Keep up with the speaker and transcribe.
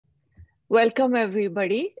Welcome,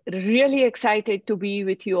 everybody. Really excited to be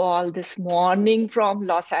with you all this morning from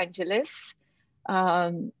Los Angeles.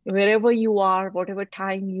 Wherever you are, whatever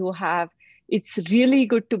time you have, it's really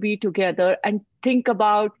good to be together and think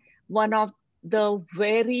about one of the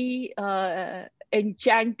very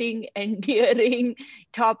enchanting, endearing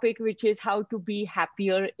topic, which is how to be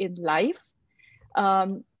happier in life.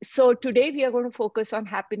 So today we are going to focus on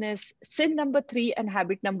happiness, sin number 3 and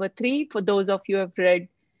habit number 3. For those of you who have read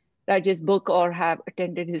Raj's book or have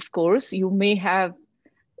attended his course, you may have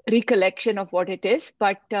recollection of what it is,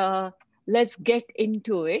 but let's get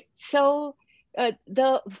into it. So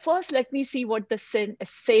the first, let me see what the sin,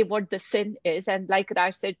 say what the sin is. And like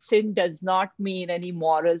Raj said, sin does not mean any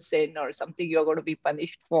moral sin or something you're going to be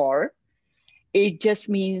punished for. It just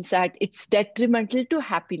means that it's detrimental to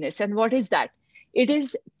happiness. And what is that? It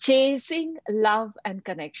is chasing love and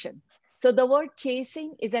connection. So the word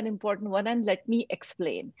chasing is an important one, and let me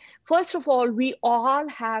explain. First of all, we all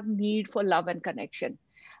have need for love and connection.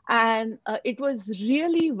 And it was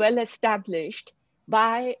really well established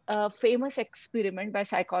by a famous experiment by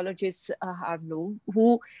psychologist Harlow,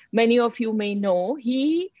 who many of you may know.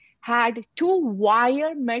 He had two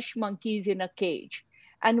wire mesh monkeys in a cage,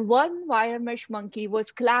 and one wire mesh monkey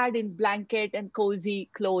was clad in blanket and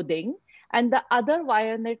cozy clothing, and the other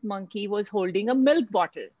wire net monkey was holding a milk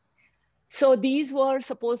bottle. So these were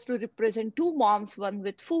supposed to represent two moms, one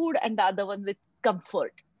with food and the other one with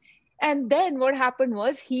comfort. And then what happened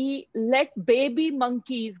was he let baby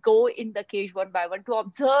monkeys go in the cage one by one to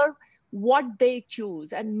observe what they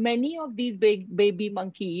choose. And many of these big baby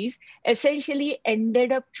monkeys essentially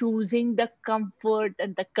ended up choosing the comfort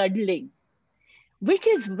and the cuddling, which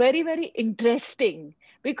is very, very interesting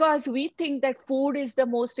because we think that food is the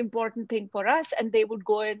most important thing for us and they would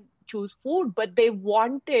go and choose food, but they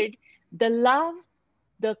wanted the love,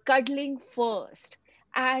 the cuddling first.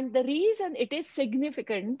 And the reason it is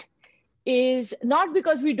significant is not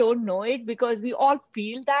because we don't know it, because we all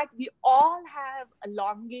feel that we all have a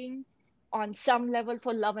longing on some level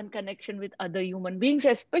for love and connection with other human beings,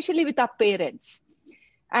 especially with our parents.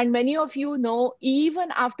 And many of you know, even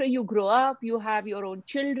after you grow up, you have your own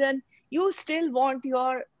children, you still want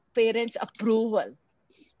your parents' approval.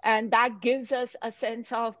 And that gives us a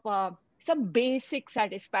sense of some basic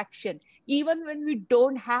satisfaction. Even when we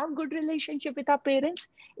don't have good relationship with our parents,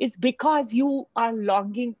 it's because you are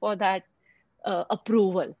longing for that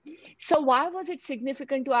approval. So why was it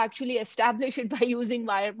significant to actually establish it by using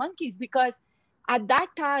wire monkeys? Because at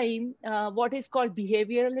that time, what is called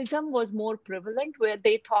behavioralism was more prevalent, where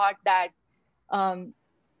they thought that um,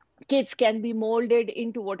 kids can be molded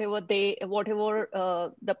into whatever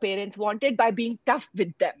the parents wanted by being tough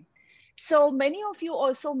with them. So many of you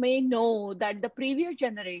also may know that the previous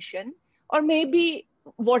generation, or maybe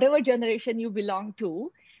whatever generation you belong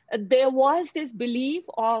to, there was this belief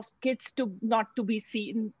of kids to not to be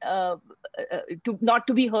seen, to not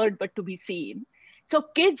to be heard, but to be seen. So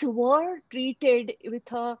kids were treated with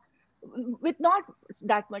not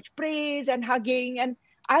that much praise and hugging. And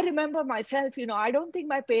I remember myself, I don't think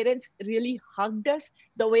my parents really hugged us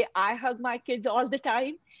the way I hug my kids all the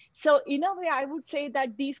time. So in a way, I would say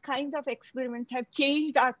that these kinds of experiments have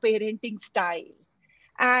changed our parenting style.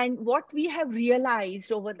 And what we have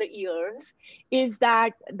realized over the years is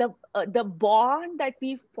that the bond that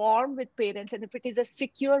we form with parents, and if it is a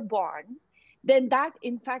secure bond, then that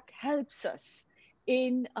in fact helps us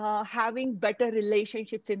in having better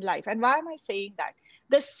relationships in life. And why am I saying that?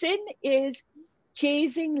 The sin is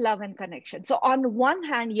chasing love and connection. So on one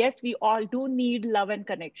hand, yes, we all do need love and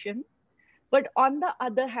connection, but on the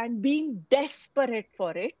other hand, being desperate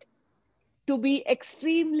for it, to be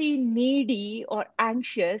extremely needy or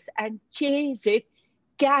anxious and chase it,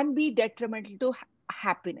 can be detrimental to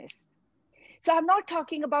happiness. So I'm not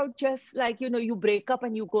talking about just like, you break up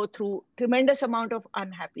and you go through tremendous amount of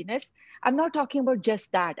unhappiness. I'm not talking about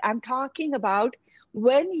just that. I'm talking about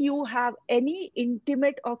when you have any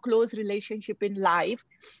intimate or close relationship in life,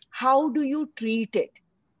 how do you treat it?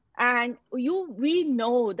 And we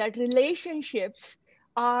know that relationships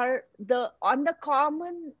are the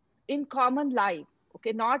common in common life.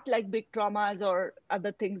 Okay, not like big traumas or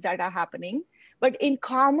other things that are happening, but in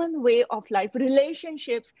common way of life,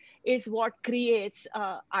 relationships is what creates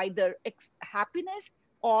either happiness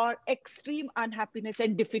or extreme unhappiness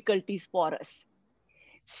and difficulties for us.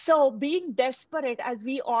 So being desperate, as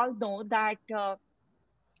we all know that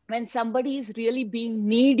when somebody is really being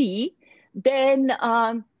needy, then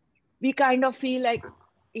we kind of feel like,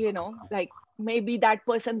 like maybe that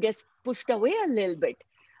person gets pushed away a little bit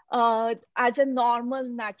as a normal,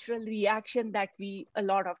 natural reaction that we a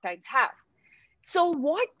lot of times have. So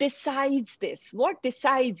what decides this? What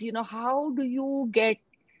decides, how do you get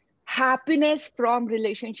happiness from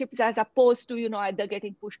relationships as opposed to, either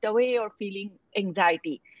getting pushed away or feeling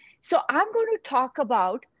anxiety? So I'm going to talk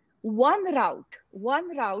about one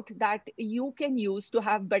route that you can use to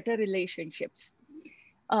have better relationships.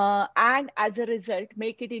 And as a result,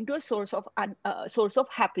 make it into a source of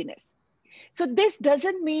happiness. So this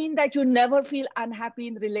doesn't mean that you never feel unhappy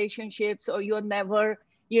in relationships, or you're never,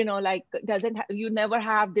 like you never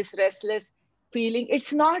have this restless feeling.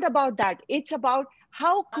 It's not about that. It's about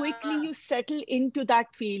how quickly you settle into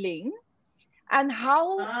that feeling, and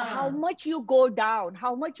how much you go down,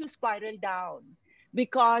 how much you spiral down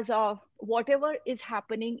because of whatever is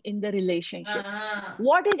happening in the relationships.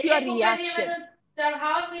 What is your reaction?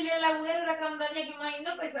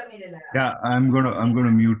 Yeah, I'm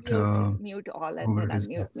gonna mute Mute all and whoever then it is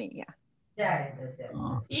unmute that's. me. Yeah.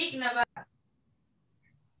 Uh,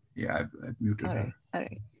 yeah, I've muted All right. her. All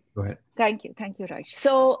right. Go ahead. Thank you. Thank you, Raj.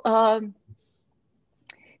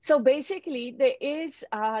 So basically,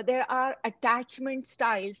 there are attachment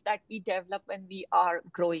styles that we develop when we are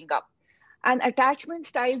growing up, and attachment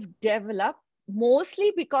styles develop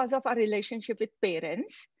mostly because of our relationship with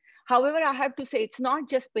parents. However, I have to say it's not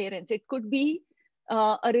just parents. It could be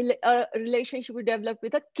a relationship we develop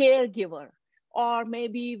with a caregiver, or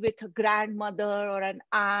maybe with a grandmother or an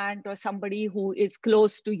aunt or somebody who is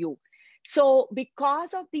close to you. So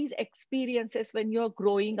because of these experiences when you're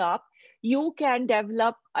growing up, you can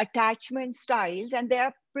develop attachment styles, and there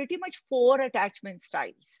are pretty much 4 attachment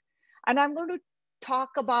styles. And I'm going to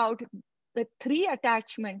talk about the 3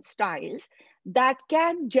 attachment styles that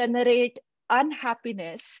can generate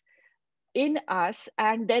unhappiness in us.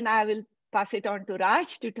 And then I will pass it on to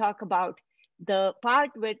Raj to talk about the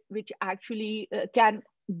part which actually can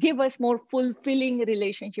give us more fulfilling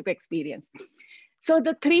relationship experience. So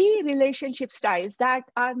the 3 relationship styles that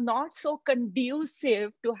are not so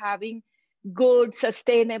conducive to having good,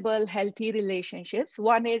 sustainable, healthy relationships.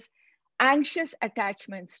 One is anxious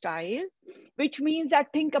attachment style, which means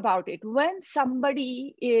that, think about it, when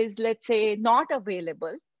somebody is, let's say, not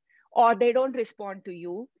available, or they don't respond to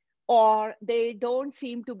you, or they don't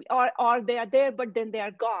seem to be, or they are there but then they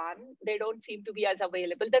are gone, they don't seem to be as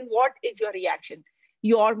available, then what is your reaction?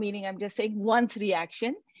 Your meaning, I'm just saying one's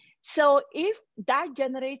reaction. So if that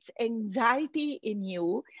generates anxiety in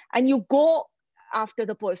you, and you go after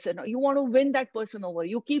the person, or you want to win that person over,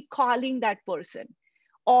 you keep calling that person,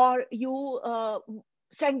 or you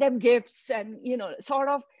send them gifts, and sort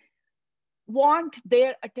of want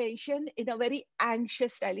their attention in a very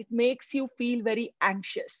anxious style. It makes you feel very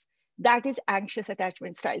anxious. That is anxious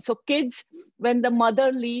attachment style. So kids, when the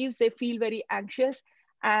mother leaves, they feel very anxious,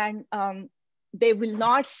 and they will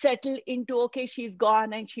not settle into, okay, she's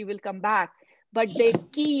gone and she will come back, but they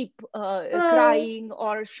keep crying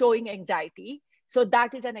or showing anxiety. So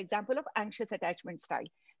that is an example of anxious attachment style.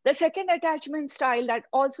 The second attachment style that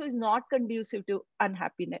also is not conducive to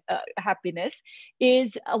happiness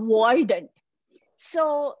is avoidant.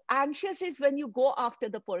 So anxious is when you go after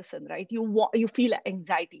the person, right? You feel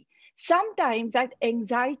anxiety. Sometimes that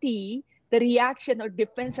anxiety, the reaction or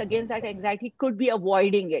defense against that anxiety could be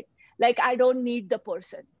avoiding it. Like, I don't need the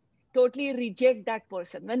person. Totally reject that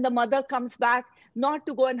person. When the mother comes back, not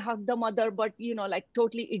to go and hug the mother, but like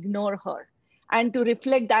totally ignore her, and to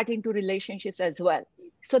reflect that into relationships as well.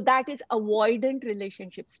 So that is avoidant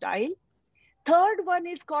relationship style. Third one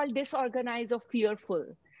is called disorganized or fearful.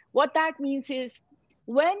 What that means is,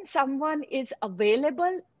 when someone is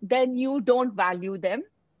available, then you don't value them,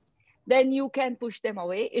 then you can push them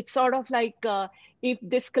away. It's sort of like, if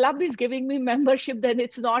this club is giving me membership, then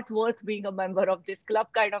it's not worth being a member of this club,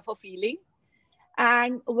 kind of a feeling.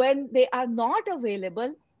 And when they are not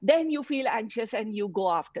available, then you feel anxious and you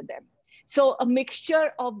go after them. So a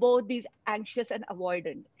mixture of both these anxious and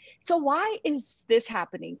avoidant. So why is this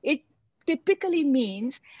happening? It typically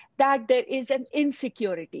means that there is an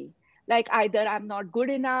insecurity, like either I'm not good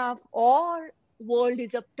enough, or world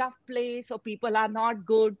is a tough place, or people are not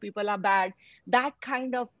good, people are bad. That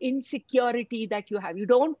kind of insecurity that you have, you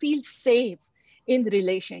don't feel safe in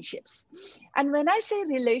relationships. And when I say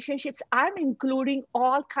relationships, I'm including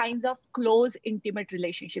all kinds of close, intimate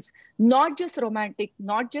relationships, not just romantic,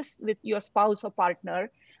 not just with your spouse or partner,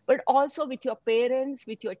 but also with your parents,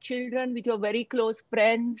 with your children, with your very close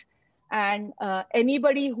friends, and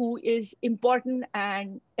anybody who is important,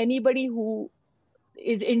 and anybody who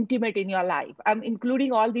is intimate in your life. I'm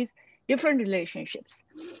including all these different relationships.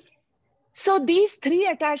 So these 3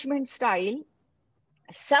 attachment style,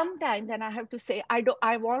 sometimes, and I have to say,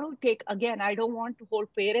 I want to take, again, I don't want to hold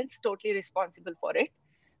parents totally responsible for it,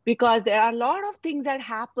 because there are a lot of things that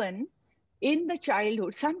happen in the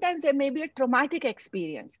childhood, sometimes there may be a traumatic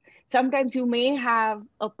experience. Sometimes you may have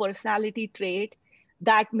a personality trait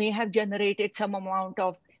that may have generated some amount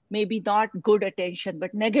of maybe not good attention,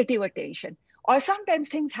 but negative attention. Or sometimes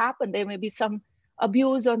things happen. There may be some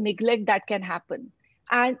abuse or neglect that can happen.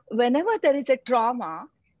 And whenever there is a trauma,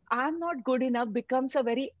 I'm not good enough becomes a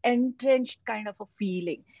very entrenched kind of a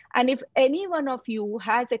feeling. And if any one of you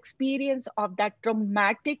has experience of that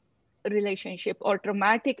traumatic relationship or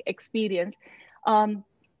traumatic experience, um,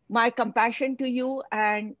 my compassion to you.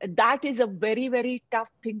 And that is a very, very tough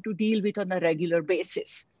thing to deal with on a regular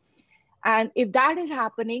basis. And if that is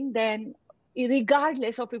happening, then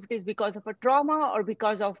regardless of if it is because of a trauma or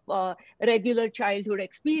because of regular childhood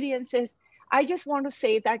experiences, I just want to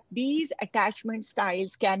say that these attachment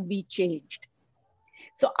styles can be changed.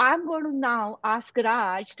 So I'm going to now ask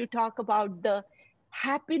Raj to talk about the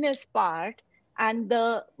happiness part and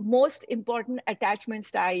the most important attachment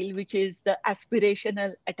style, which is the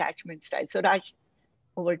aspirational attachment style. So Raj,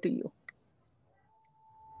 over to you.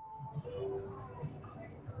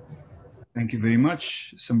 Thank you very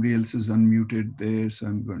much. Somebody else is unmuted there, so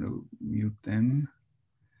I'm going to mute them.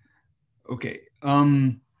 Okay.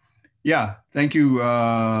 Yeah, thank you,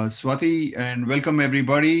 Swati, and welcome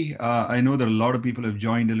everybody. I know that a lot of people have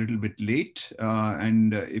joined a little bit late,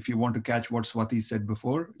 and if you want to catch what Swati said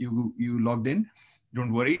before you logged in,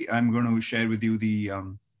 don't worry. I'm going to share with you the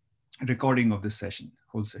recording of this session,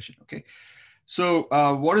 whole session. Okay. So,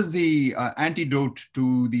 what is the antidote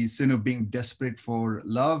to the sin of being desperate for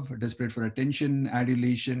love, desperate for attention,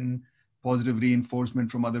 adulation, positive reinforcement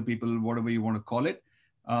from other people, whatever you want to call it?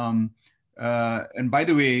 And by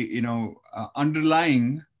the way,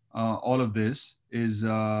 underlying all of this is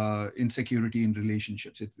insecurity in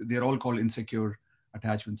relationships. They're all called insecure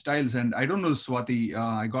attachment styles. And I don't know, Swati,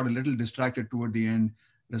 I got a little distracted toward the end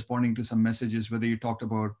responding to some messages, whether you talked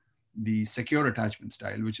about the secure attachment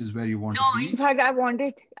style, which is where you want to be. In fact,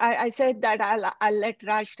 I said that I'll let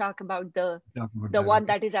Raj talk about the one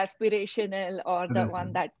that is aspirational or the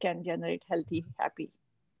one that can generate healthy, happy.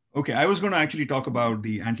 Okay, I was going to actually talk about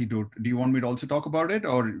the antidote. Do you want me to also talk about it,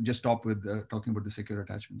 or just stop with talking about the secure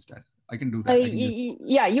attachment style? I can do that.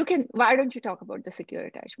 Yeah, you can. Why don't you talk about the secure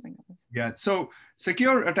attachment? Yeah, so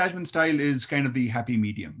secure attachment style is kind of the happy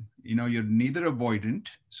medium. You're neither avoidant,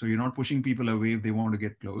 so you're not pushing people away if they want to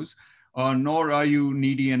get close, nor are you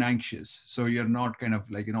needy and anxious. So you're not kind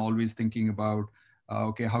of like, always thinking about,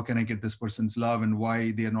 okay, how can I get this person's love and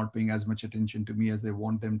why they are not paying as much attention to me as they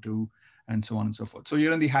want them to, and so on and so forth. So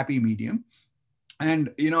you're in the happy medium.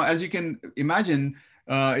 And, as you can imagine,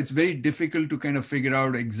 it's very difficult to kind of figure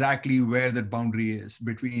out exactly where that boundary is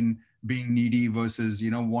between being needy versus,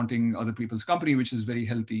 wanting other people's company, which is very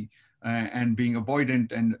healthy, and being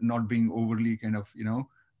avoidant and not being overly kind of,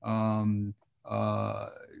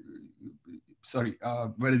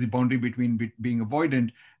 where is the boundary between being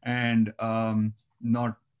avoidant and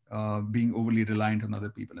not being overly reliant on other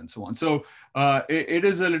people and so on. So it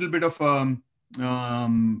is a little bit of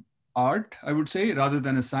art, I would say, rather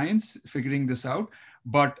than a science, figuring this out.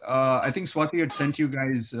 But I think Swati had sent you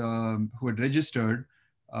guys who had registered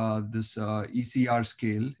this ECR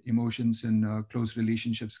scale, emotions in close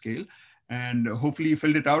relationship scale, and hopefully you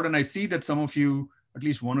filled it out. And I see that some of you, at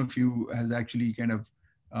least one of you, has actually kind of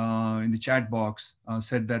in the chat box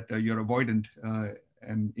said that you're avoidant.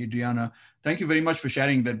 And Adriana, thank you very much for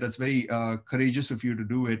sharing that. That's very courageous of you to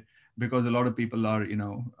do it, because a lot of people are,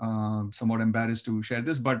 somewhat embarrassed to share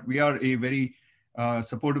this, but we are a very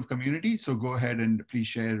supportive community. So go ahead and please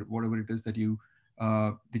share whatever it is that you,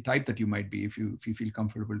 the type that you might be, if you feel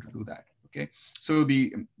comfortable to do that. Okay. So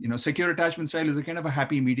the, secure attachment style is a kind of a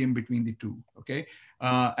happy medium between the two. Okay.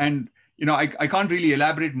 And, I can't really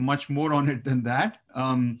elaborate much more on it than that.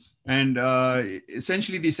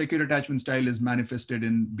 Essentially, the secure attachment style is manifested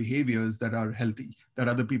in behaviors that are healthy, that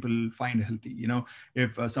other people find healthy.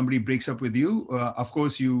 If somebody breaks up with you, of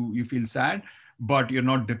course, you feel sad, but you're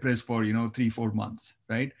not depressed for, 3-4 months,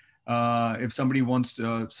 right? If somebody wants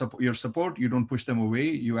your support, you don't push them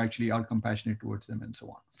away. You actually are compassionate towards them and so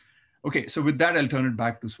on. Okay, so with that, I'll turn it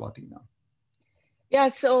back to Swati now. Yeah,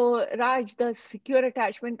 so Raj, the secure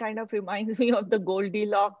attachment kind of reminds me of the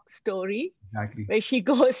Goldilocks story, exactly, where she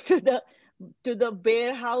goes to the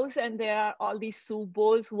bear house and there are all these soup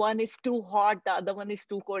bowls. One is too hot, the other one is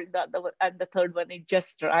too cold, the other one, and the third one is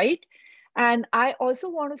just right. And I also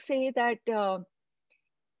want to say that,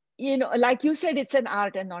 like you said, it's an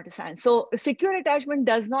art and not a science. So secure attachment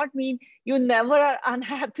does not mean you never are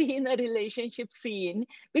unhappy in a relationship scene,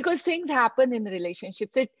 because things happen in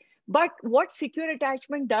relationships. But what secure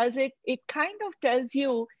attachment does, it kind of tells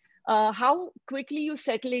you how quickly you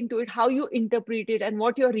settle into it, how you interpret it, and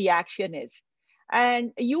what your reaction is.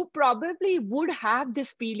 And you probably would have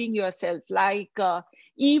this feeling yourself, like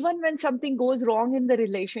even when something goes wrong in the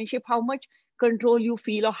relationship, how much control you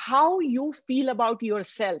feel, or how you feel about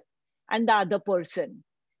yourself and the other person.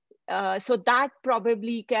 So that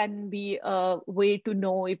probably can be a way to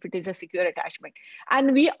know if it is a secure attachment.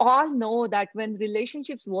 And we all know that when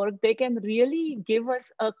relationships work, they can really give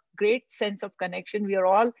us a great sense of connection. We are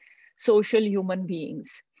all social human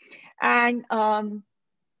beings. And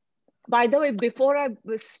by the way, before I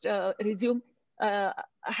resume,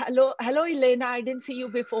 hello, Elena. I didn't see you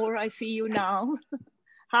before. I see you now.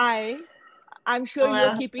 Hi. I'm sure you're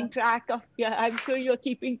Hello. keeping track of, yeah, I'm sure you're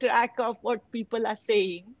keeping track of what people are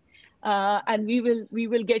saying. And we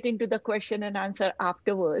will get into the question and answer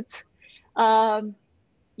afterwards. Um,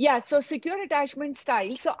 yeah, so secure attachment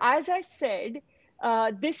style. So as I said,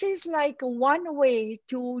 this is like one way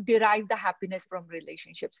to derive the happiness from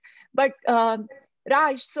relationships. But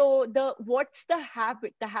Raj, so the what's the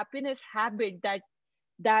habit, the happiness habit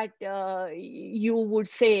that you would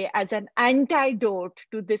say as an antidote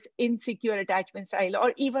to this insecure attachment style,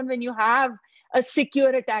 or even when you have a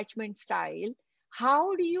secure attachment style,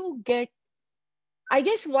 how do you get, I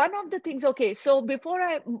guess one of the things, okay, so before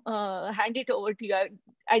I hand it over to you,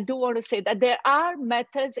 I do want to say that there are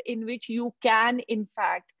methods in which you can, in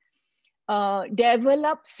fact,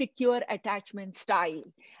 develop secure attachment style.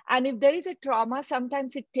 And if there is a trauma,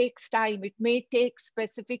 sometimes it takes time. It may take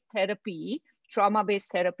specific therapy,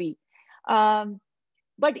 trauma-based therapy. Um,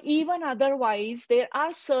 but even otherwise, there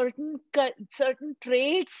are certain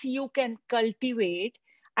traits you can cultivate,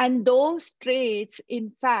 and those traits,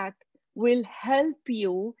 in fact, will help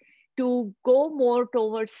you to go more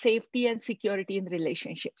towards safety and security in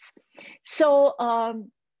relationships. So,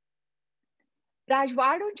 Raj,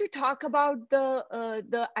 why don't you talk about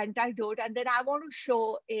the antidote, and then I want to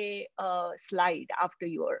show a slide after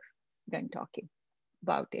you're done talking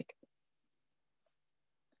about it.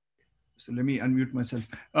 So let me unmute myself.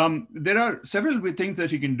 There are several things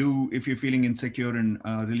that you can do if you're feeling insecure in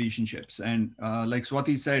relationships. And like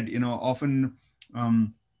Swati said, often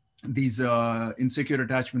these insecure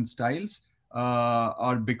attachment styles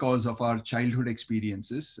are because of our childhood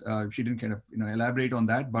experiences. She didn't kind of, elaborate on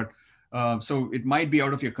that, but so it might be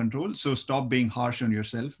out of your control. So stop being harsh on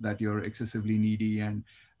yourself that you're excessively needy, and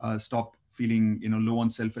stop feeling, low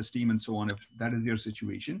on self-esteem and so on. If that is your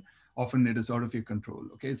situation, often it is out of your control.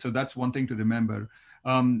 Okay, so that's one thing to remember.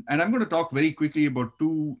 And I'm going to talk very quickly about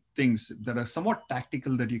two things that are somewhat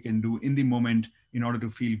tactical that you can do in the moment in order to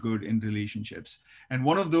feel good in relationships. And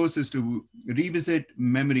one of those is to revisit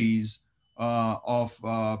memories of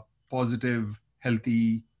positive,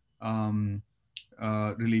 healthy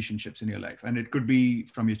relationships in your life. And it could be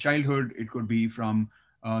from your childhood, it could be from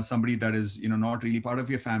somebody that is, not really part of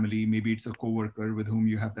your family. Maybe it's a coworker with whom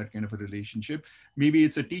you have that kind of a relationship. Maybe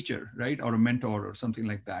it's a teacher, right, or a mentor or something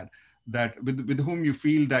like that, that with whom you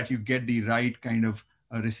feel that you get the right kind of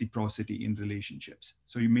reciprocity in relationships.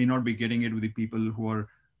 So you may not be getting it with the people who are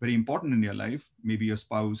very important in your life, maybe your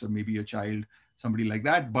spouse or maybe your child, somebody like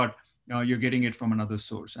that, but you're getting it from another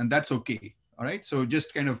source, and that's okay. All right, so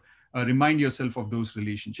just kind of remind yourself of those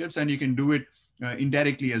relationships, and you can do it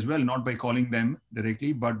indirectly as well, not by calling them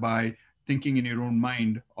directly, but by thinking in your own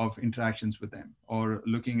mind of interactions with them, or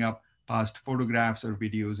looking up past photographs or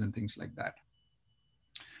videos and things like that.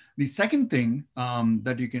 The second thing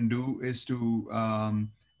that you can do is to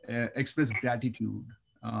express gratitude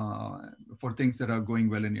for things that are going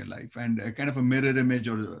well in your life. And a kind of a mirror image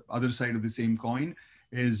or other side of the same coin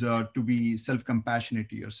is to be self-compassionate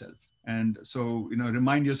to yourself. And so,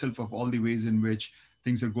 remind yourself of all the ways in which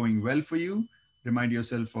things are going well for you. Remind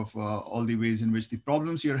yourself of all the ways in which the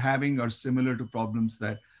problems you're having are similar to problems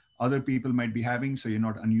that other people might be having. So you're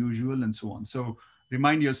not unusual and so on. So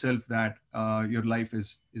remind yourself that your life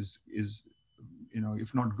is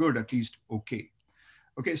if not good, at least okay.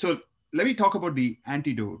 Okay, so let me talk about the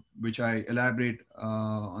antidote, which I elaborate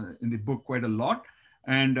in the book quite a lot.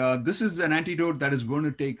 And this is an antidote that is going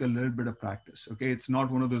to take a little bit of practice. Okay, it's not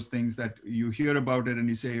one of those things that you hear about it and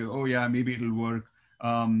you say, oh yeah, maybe it'll work,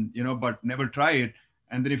 but never try it.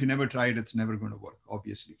 And then if you never try it, it's never going to work,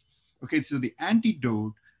 obviously. Okay, so the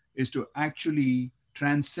antidote is to actually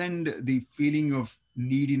transcend the feeling of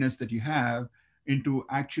neediness that you have into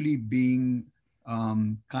actually being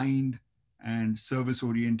kind and service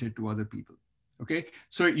oriented to other people. Okay,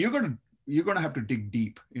 so you're going to have to dig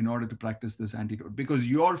deep in order to practice this antidote, because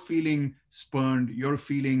you're feeling spurned, you're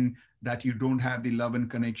feeling that you don't have the love and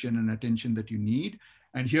connection and attention that you need.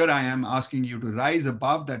 And here I am asking you to rise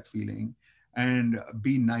above that feeling and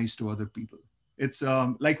be nice to other people. It's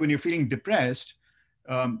like when you're feeling depressed,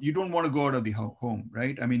 you don't want to go out of the home,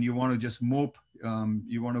 right? I mean, you want to just mope,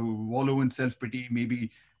 you want to wallow in self-pity,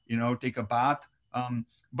 maybe, take a bath.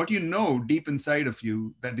 But deep inside of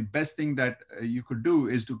you that the best thing that you could do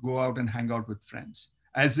is to go out and hang out with friends,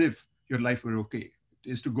 as if your life were okay,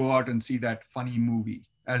 is to go out and see that funny movie,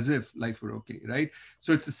 as if life were okay, right?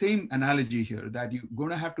 So it's the same analogy here, that you're going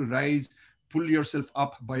to have to rise, pull yourself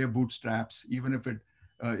up by your bootstraps, even if it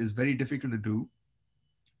is very difficult to do,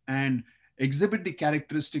 and exhibit the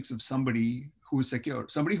characteristics of somebody who is secure.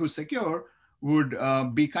 Somebody who's secure would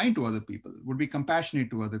be kind to other people, would be compassionate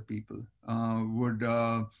to other people, would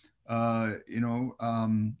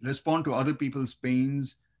respond to other people's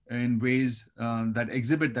pains in ways that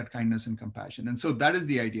exhibit that kindness and compassion. And so that is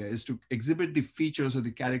the idea, is to exhibit the features or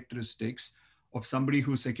the characteristics of somebody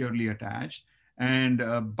who's securely attached. And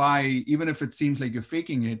by, even if it seems like you're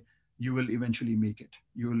faking it, you will eventually make it.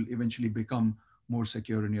 You will eventually become more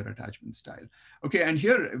secure in your attachment style. Okay, and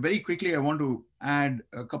here very quickly, I want to add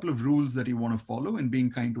a couple of rules that you want to follow in being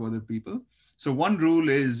kind to other people. So one rule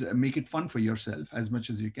is make it fun for yourself as much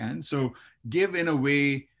as you can. So give in a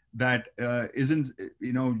way that isn't,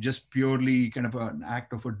 just purely kind of an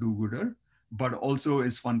act of a do-gooder, but also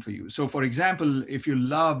is fun for you. So for example, if you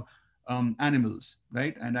love animals,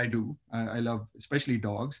 right? And I do, I love especially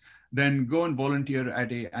dogs, then go and volunteer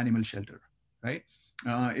at a animal shelter, right?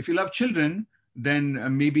 If you love children, then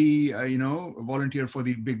maybe volunteer for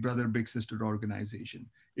the Big Brother Big Sister organization.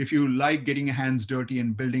 If you like getting your hands dirty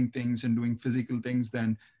and building things and doing physical things,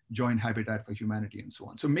 then join Habitat for Humanity and so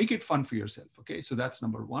on. So make it fun for yourself. Okay, so that's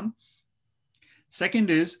number one. Second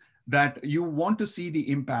is that you want to see the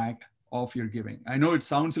impact of your giving. I know it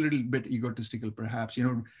sounds a little bit egotistical, perhaps.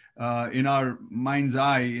 In our mind's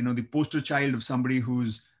eye, the poster child of somebody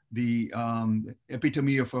who's the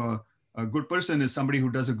epitome of a good person is somebody who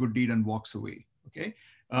does a good deed and walks away. Okay,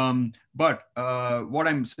 but what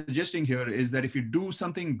I'm suggesting here is that if you do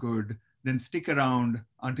something good, then stick around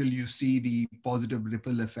until you see the positive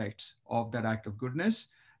ripple effects of that act of goodness,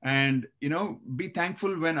 and be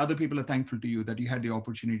thankful when other people are thankful to you that you had the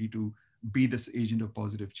opportunity to be this agent of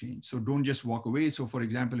positive change. So don't just walk away. So for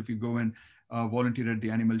example, if you go and volunteer at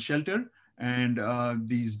the animal shelter, and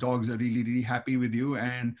these dogs are really, really happy with you,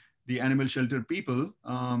 and the animal shelter people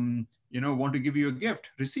want to give you a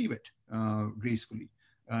gift, receive it gracefully.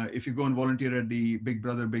 If you go and volunteer at the Big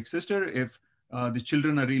Brother Big Sister, if the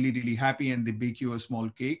children are really, really happy and they bake you a small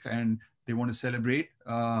cake and they want to celebrate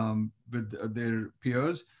with their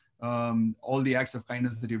peers all the acts of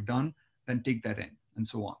kindness that you've done, then take that in, and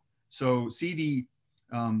so on. So see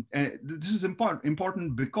this is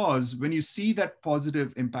important because when you see that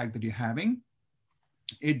positive impact that you're having,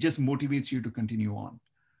 it just motivates you to continue on.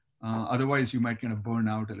 Otherwise, you might kind of burn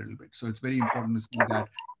out a little bit. So it's very important to see that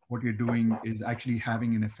what you're doing is actually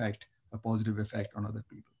having an effect, a positive effect on other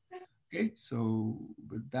people. Okay, so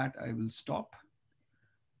with that, I will stop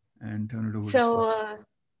and turn it over to Swati.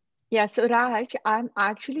 Yeah, so Raj, I'm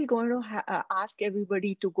actually going to ask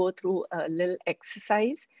everybody to go through a little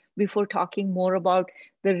exercise before talking more about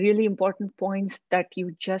the really important points that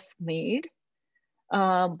you just made.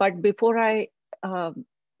 But before I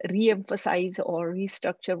re-emphasize or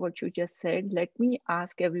restructure what you just said, let me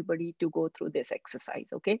ask everybody to go through this exercise,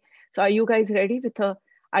 okay? So are you guys ready with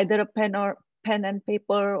either a pen and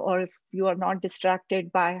paper, or if you are not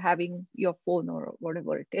distracted by having your phone or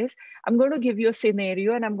whatever it is? I'm going to give you a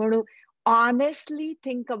scenario and I'm going to honestly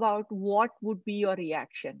think about what would be your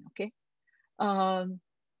reaction, okay?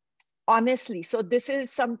 Honestly, so this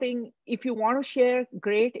is something, if you want to share,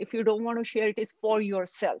 great. If you don't want to share, it is for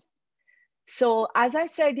yourself. So as I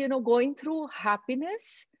said, going through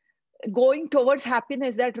happiness, going towards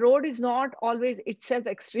happiness, that road is not always itself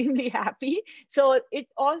extremely happy. So it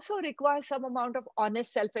also requires some amount of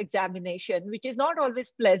honest self-examination, which is not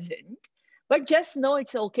always pleasant, but just know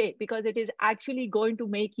it's okay, because it is actually going to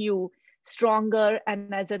make you stronger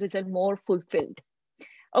and as a result more fulfilled.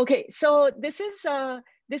 Okay, so this is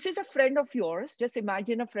a friend of yours. Just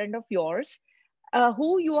imagine a friend of yours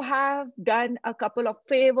who you have done a couple of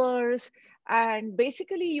favors, and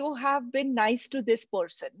basically you have been nice to this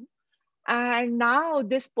person. And now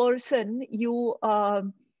this person, you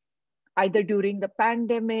either during the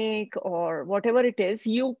pandemic or whatever it is,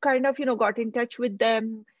 you kind of got in touch with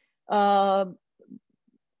them, uh,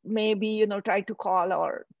 maybe try to call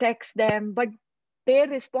or text them, but their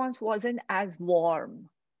response wasn't as warm.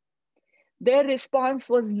 Their response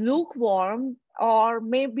was lukewarm, or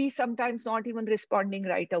maybe sometimes not even responding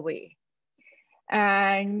right away.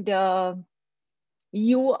 And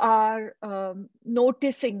you are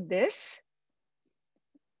noticing this.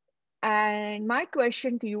 And my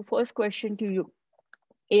question to you, first question to you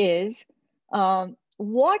is,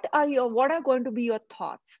 what are going to be your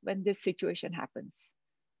thoughts when this situation happens?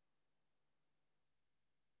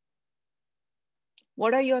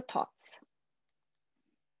 What are your thoughts?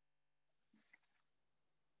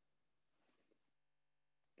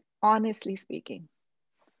 Honestly speaking.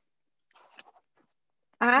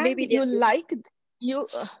 And Maybe you like you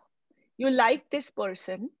like this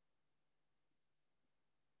person,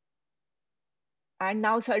 and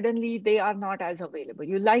now suddenly they are not as available.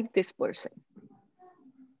 You like this person.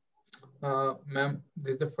 Ma'am,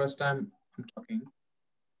 this is the first time I'm talking.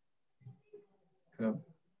 Hello.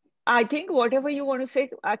 I think whatever you want to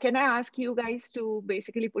say, can I ask you guys to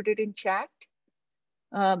basically put it in chat?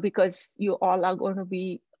 Because you all are going to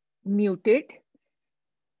be muted.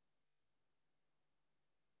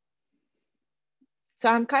 So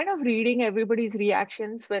I'm kind of reading everybody's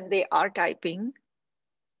reactions when they are typing.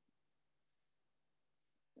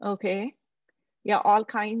 Okay. Yeah, all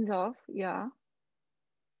kinds of, yeah.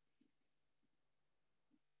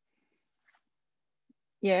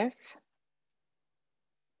 Yes.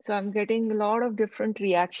 So I'm getting a lot of different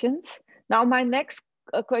reactions. Now my next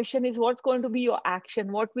question is, what's going to be your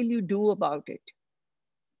action? What will you do about it?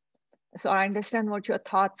 So I understand what your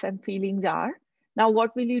thoughts and feelings are. Now,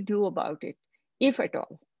 what will you do about it, if at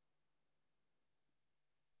all?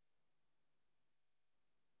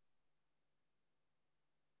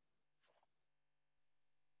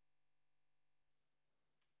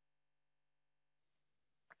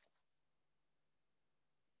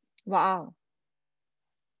 Wow.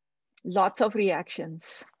 Lots of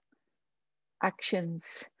reactions,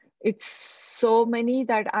 actions. It's so many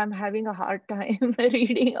that I'm having a hard time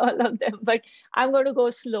reading all of them, but I'm going to go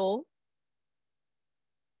slow.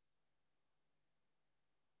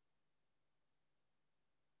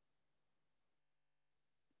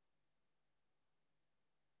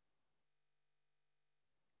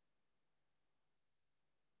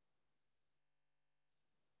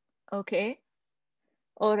 Okay.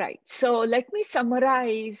 All right. So let me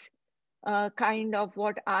summarize kind of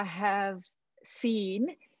what I have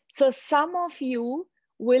seen. So some of you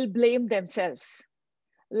will blame themselves,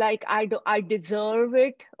 like I deserve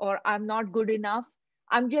it, or I'm not good enough.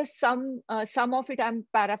 I'm just some of it I'm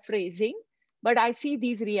paraphrasing, but I see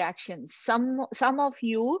these reactions. Some of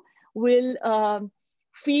you will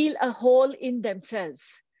feel a hole in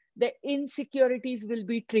themselves. The insecurities will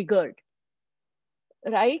be triggered,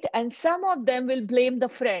 right? And some of them will blame the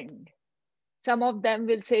friend. Some of them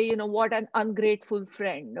will say, what an ungrateful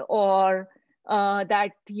friend, or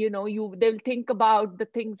that, they'll think about the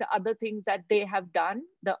things, other things that they have done,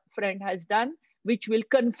 the friend has done, which will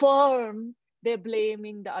confirm they're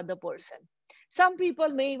blaming the other person. Some people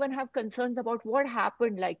may even have concerns about what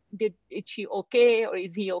happened, like, is she okay, or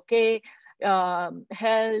is he okay,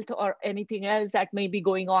 health or anything else that may be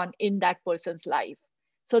going on in that person's life.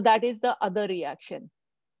 So that is the other reaction.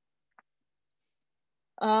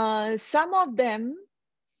 Some of them,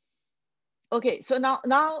 okay, so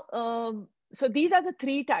so these are the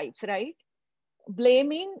three types, right?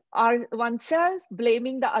 Blaming oneself,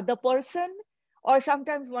 blaming the other person, or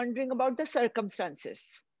sometimes wondering about the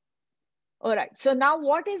circumstances. All right, so now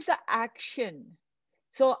what is the action?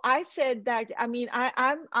 So I said that, I mean,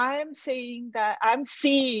 I'm saying that I'm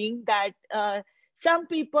seeing that some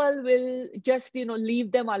people will just,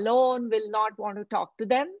 leave them alone, will not want to talk to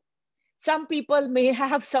them. Some people may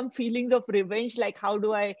have some feelings of revenge, like, how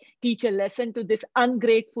do I teach a lesson to this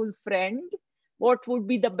ungrateful friend? What would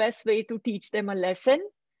be the best way to teach them a lesson?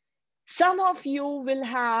 Some of you will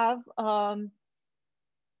have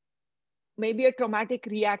maybe a traumatic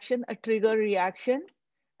reaction, a trigger reaction,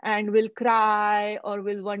 and will cry or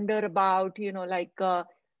will wonder about,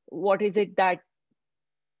 what is it that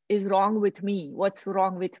is wrong with me? What's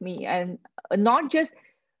wrong with me? And not just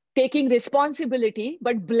taking responsibility,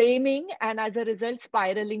 but blaming, and as a result,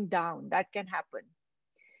 spiraling down. That can happen.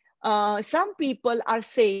 Some people are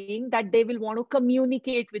saying that they will want to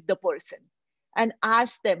communicate with the person and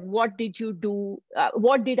ask them, what did you do?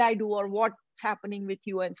 What did I do? Or what's happening with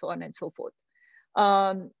you? And so on and so forth.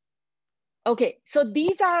 Okay, so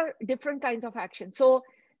these are different kinds of actions. So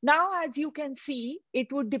now, as you can see,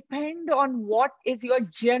 it would depend on what is your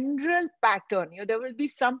general pattern. There will be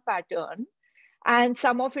some pattern, and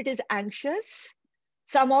some of it is anxious.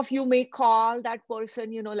 Some of you may call that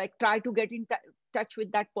person, like try to get in touch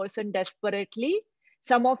with that person desperately.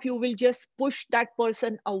 Some of you will just push that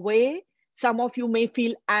person away. Some of you may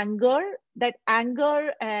feel anger. That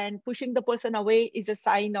anger and pushing the person away is a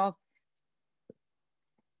sign of,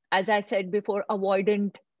 as I said before,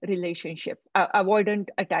 avoidant relationship, avoidant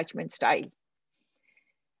attachment style.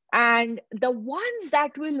 And the ones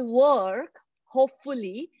that will work,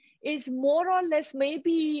 hopefully, is more or less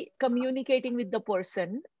maybe communicating with the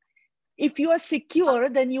person. If you are secure,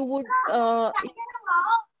 then you would,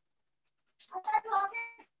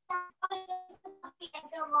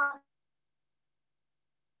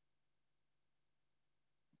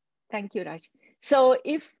 thank you, Raj. So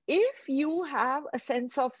if you have a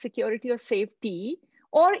sense of security or safety,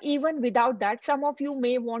 or even without that, some of you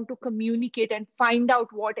may want to communicate and find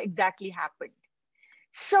out what exactly happened.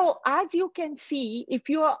 So as you can see, if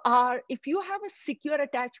you have a secure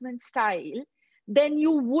attachment style, then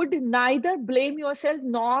you would neither blame yourself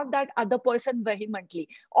nor that other person vehemently.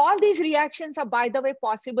 All these reactions are, by the way,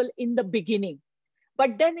 possible in the beginning.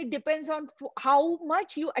 But then it depends on how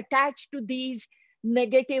much you attach to these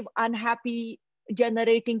negative, unhappy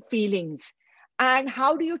generating feelings. And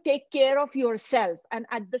how do you take care of yourself and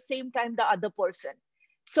at the same time the other person?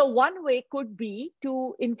 So one way could be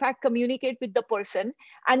to, in fact, communicate with the person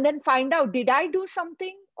and then find out, did I do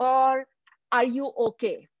something or are you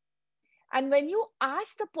okay? And when you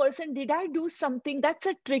ask the person, did I do something? That's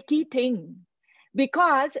a tricky thing,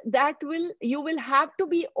 because you will have to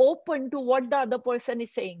be open to what the other person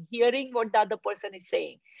is saying, hearing what the other person is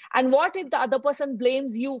saying. And what if the other person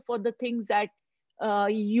blames you for the things that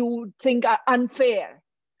you think are unfair?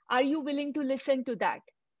 Are you willing to listen to that?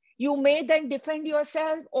 You may then defend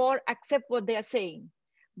yourself or accept what they are saying.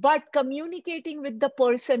 But communicating with the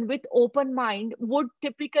person with open mind would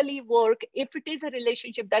typically work if it is a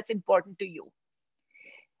relationship that's important to you.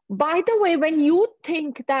 By the way, when you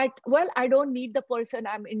think that, well, I don't need the person,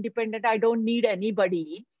 I'm independent, I don't need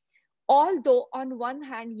anybody, although on one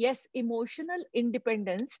hand, yes, emotional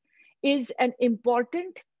independence is an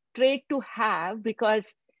important trait to have,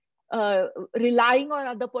 because relying on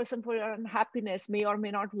other person for your own happiness may or may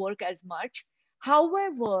not work as much.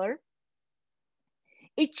 However,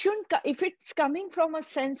 it shouldn't, if it's coming from a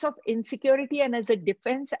sense of insecurity and as a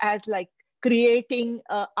defense, as like creating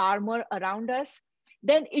armor around us,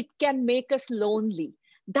 then it can make us lonely.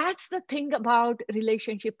 That's the thing about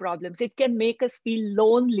relationship problems. It can make us feel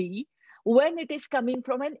lonely when it is coming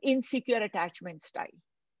from an insecure attachment style.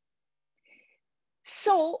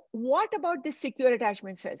 So what about this secure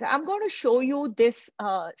attachment style? I'm going to show you this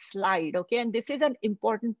slide, okay? And this is an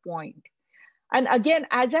important point. And again,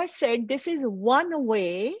 as I said, this is one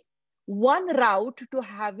way, one route to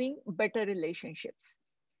having better relationships.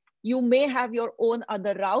 You may have your own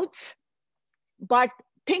other routes, but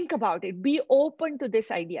think about it. Be open to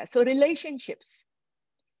this idea. So relationships,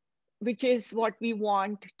 which is what we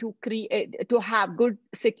want to create, to have good,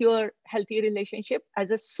 secure, healthy relationship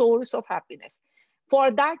as a source of happiness. For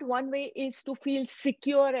that, one way is to feel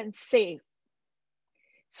secure and safe.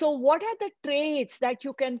 So what are the traits that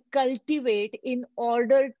you can cultivate in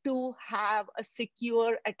order to have a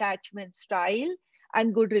secure attachment style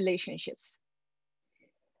and good relationships?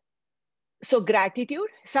 So gratitude,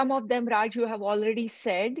 some of them, Raj, you have already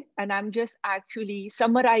said, and I'm just actually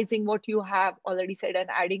summarizing what you have already said and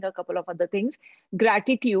adding a couple of other things.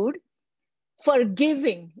 Gratitude,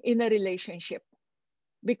 forgiving in a relationship,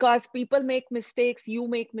 because people make mistakes, you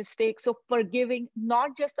make mistakes. So forgiving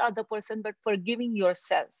not just the other person, but forgiving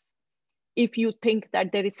yourself if you think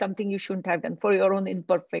that there is something you shouldn't have done, for your own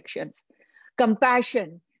imperfections.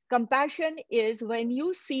 Compassion. Compassion is when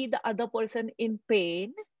you see the other person in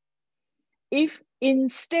pain, if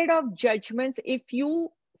instead of judgments, if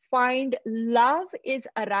you find love is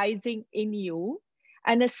arising in you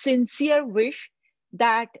and a sincere wish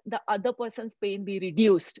that the other person's pain be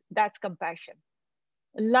reduced, that's compassion.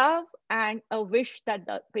 Love and a wish that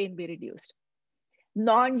the pain be reduced.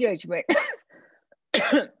 Non-judgment.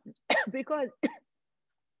 Because,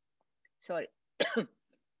 sorry,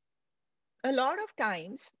 a lot of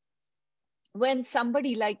times when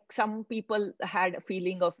somebody, like some people had a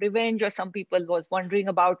feeling of revenge, or some people was wondering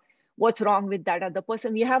about what's wrong with that other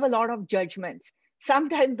person, we have a lot of judgments.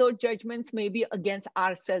 Sometimes those judgments may be against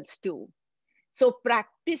ourselves too. So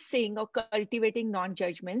practicing or cultivating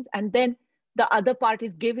non-judgments, and then the other part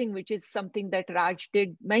is giving, which is something that Raj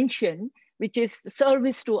did mention, which is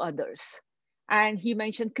service to others. And he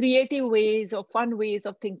mentioned creative ways or fun ways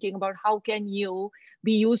of thinking about how can you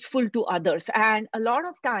be useful to others. And a lot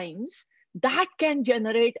of times that can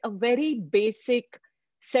generate a very basic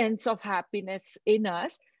sense of happiness in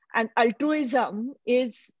us. And altruism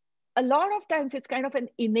is, a lot of times it's kind of an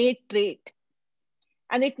innate trait.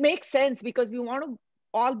 And it makes sense because we want to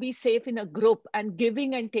all be safe in a group, and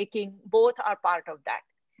giving and taking both are part of that.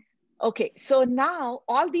 Okay, so now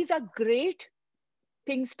all these are great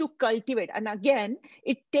things to cultivate. And again,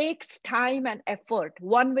 it takes time and effort.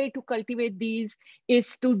 One way to cultivate these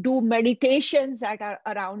is to do meditations that are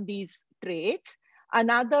around these traits.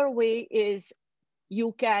 Another way is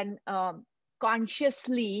you can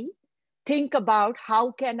consciously think about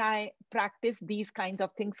how can I practice these kinds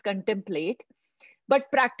of things, contemplate,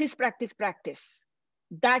 but practice, practice, practice.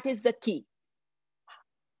 That is the key.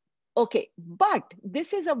 Okay, but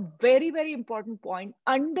this is a very, very important point.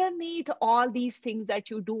 Underneath all these things that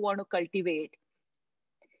you do want to cultivate,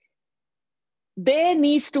 there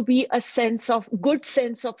needs to be a good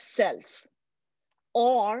sense of self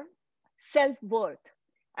or self-worth.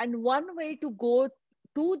 And one way to go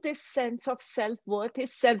to this sense of self-worth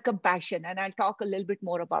is self-compassion. And I'll talk a little bit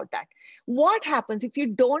more about that. What happens if you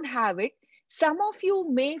don't have it? Some of you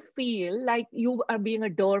may feel like you are being a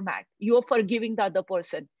doormat. You are forgiving the other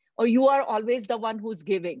person, or you are always the one who's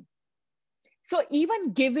giving. So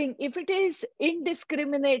even giving, if it is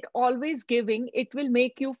indiscriminate, always giving, it will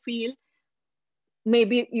make you feel,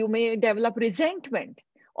 maybe you may develop resentment,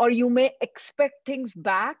 or you may expect things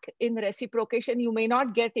back in reciprocation. You may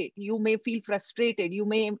not get it. You may feel frustrated. You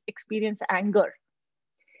may experience anger.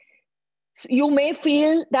 So you may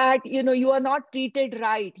feel that you are not treated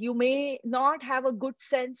right. You may not have a good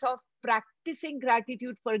sense of practicing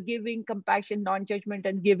gratitude, forgiving, compassion, non-judgment,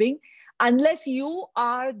 and giving, unless you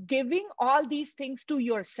are giving all these things to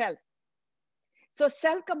yourself. So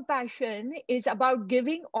self-compassion is about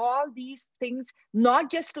giving all these things, not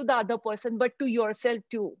just to the other person, but to yourself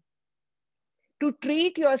too. To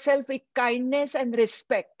treat yourself with kindness and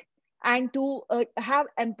respect, and to have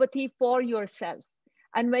empathy for yourself.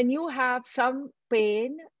 And when you have some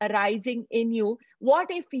pain arising in you, what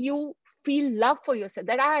if you feel love for yourself,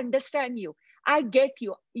 that I understand you, I get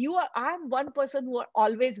you. I'm one person who are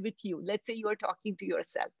always with you. Let's say you are talking to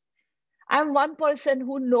yourself. I'm one person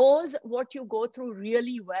who knows what you go through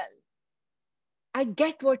really well. I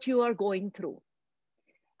get what you are going through.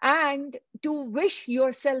 And to wish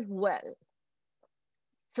yourself well.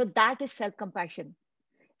 So that is self-compassion.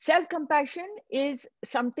 Self-compassion is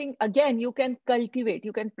something, again, you can cultivate,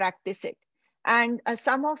 you can practice it. And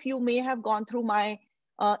some of you may have gone through my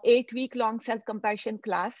 8-week-long self-compassion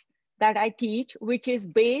class that I teach, which is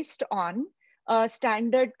based on a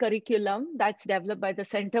standard curriculum that's developed by the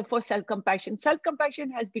Center for Self-Compassion.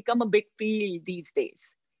 Self-compassion has become a big field these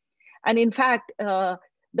days. And in fact,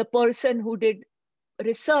 the person who did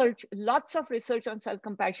research, lots of research on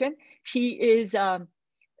self-compassion, she is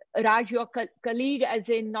Raj, your colleague, as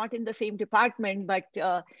in not in the same department, but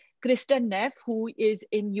Kristen Neff, who is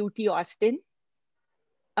in UT Austin.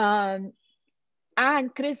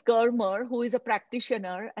 And Chris Germer, who is a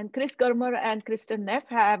practitioner. And Chris Germer and Kristen Neff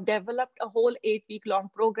have developed a whole 8-week-long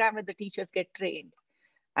program where the teachers get trained.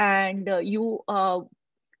 And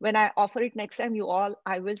when I offer it next time,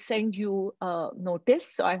 I will send you a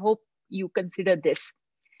notice. So I hope you consider this.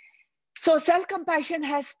 So self-compassion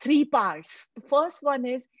has 3 parts. The first one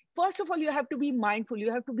is, first of all, you have to be mindful.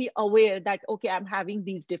 You have to be aware that, okay, I'm having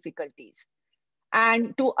these difficulties,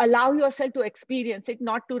 and to allow yourself to experience it,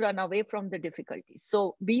 not to run away from the difficulties.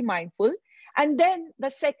 So be mindful. And then the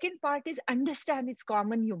second part is understand its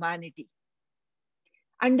common humanity.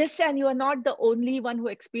 Understand you are not the only one who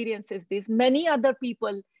experiences this. Many other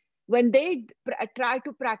people, when they try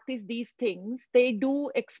to practice these things, they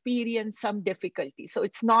do experience some difficulty. So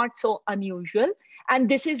it's not so unusual. And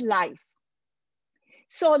this is life.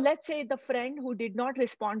 So let's say the friend who did not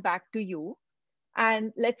respond back to you,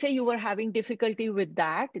 and let's say you were having difficulty with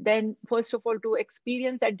that, then first of all, to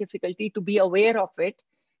experience that difficulty, to be aware of it,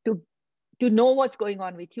 to know what's going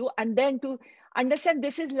on with you, and then to understand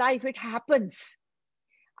this is life, it happens.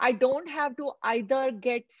 I don't have to either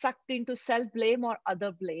get sucked into self-blame or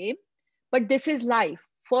other blame, but this is life.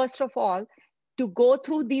 First of all, to go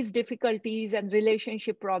through these difficulties and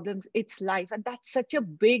relationship problems, it's life. And that's such a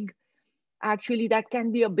big, actually, that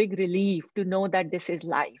can be a big relief to know that this is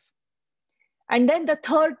life. And then the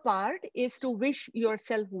third part is to wish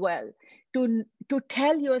yourself well, to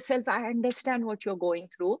tell yourself, I understand what you're going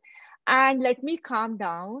through, and let me calm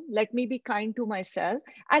down, let me be kind to myself,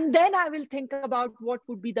 and then I will think about what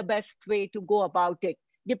would be the best way to go about it,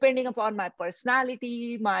 depending upon my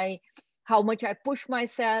personality, how much I push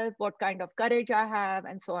myself, what kind of courage I have,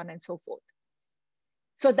 and so on and so forth.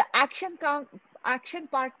 So the action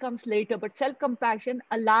part comes later, but self-compassion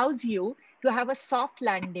allows you to have a soft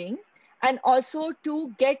landing and also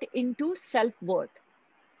to get into self-worth.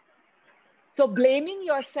 So blaming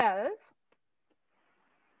yourself,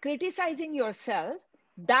 criticizing yourself,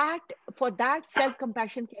 for that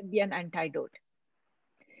self-compassion can be an antidote.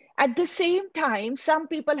 At the same time, some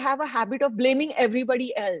people have a habit of blaming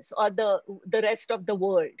everybody else or the rest of the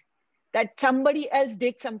world, that somebody else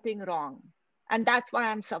did something wrong and that's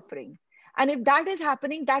why I'm suffering. And if that is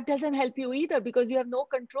happening, that doesn't help you either, because you have no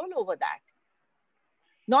control over that.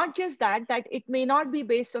 Not just that, that it may not be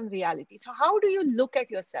based on reality. So how do you look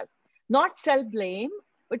at yourself? Not self-blame,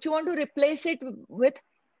 but you want to replace it with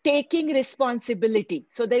taking responsibility.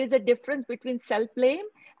 So there is a difference between self-blame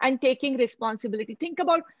and taking responsibility. Think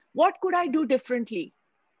about, what could I do differently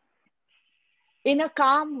in a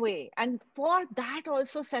calm way? And for that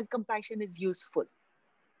also, self-compassion is useful,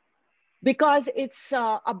 because it's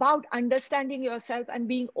about understanding yourself and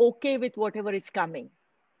being okay with whatever is coming,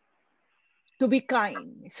 to be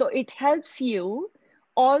kind. So it helps you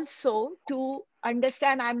also to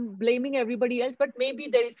understand, I'm blaming everybody else, but maybe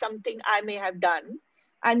there is something I may have done,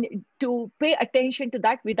 and to pay attention to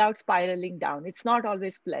that without spiraling down. It's not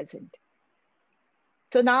always pleasant.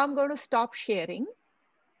 So now I'm going to stop sharing.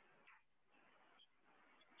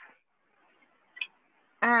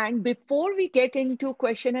 And before we get into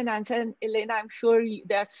question and answer, and Elena, I'm sure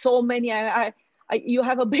there are so many, you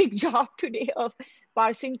have a big job today of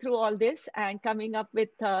parsing through all this and coming up with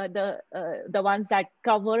the ones that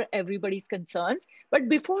cover everybody's concerns. But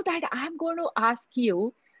before that, I'm going to ask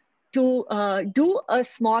you to do a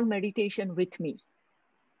small meditation with me.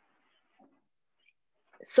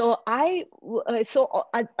 So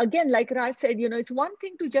again, like Raj said, it's one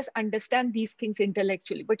thing to just understand these things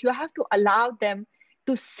intellectually, but you have to allow them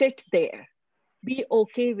to sit there, be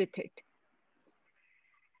okay with it,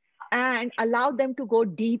 and allow them to go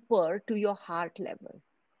deeper to your heart level.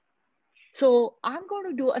 So I'm going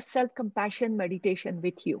to do a self-compassion meditation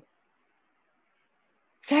with you.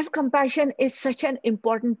 Self-compassion is such an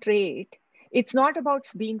important trait. It's not about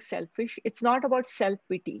being selfish. It's not about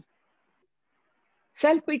self-pity.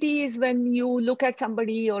 Self-pity is when you look at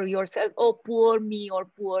somebody or yourself, oh, poor me or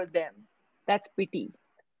poor them. That's pity.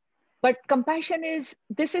 But compassion is,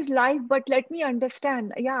 this is life, but let me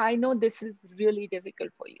understand. Yeah, I know this is really difficult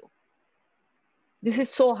for you. This is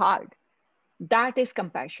so hard. That is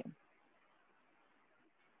compassion.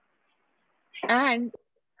 And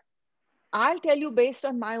I'll tell you, based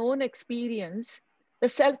on my own experience, the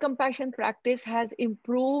self-compassion practice has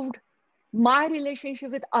improved my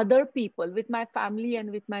relationship with other people, with my family and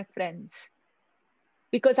with my friends.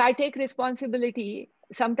 Because I take responsibility,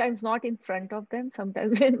 sometimes not in front of them,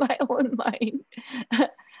 sometimes in my own mind.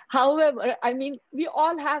 However, I mean, we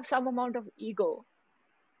all have some amount of ego.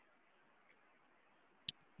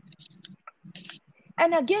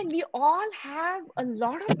 And again, we all have a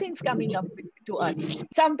lot of things coming up to us.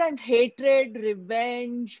 Sometimes hatred,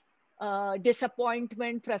 revenge,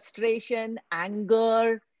 disappointment, frustration,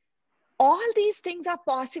 anger. All these things are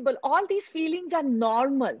possible. All these feelings are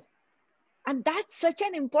normal. And that's such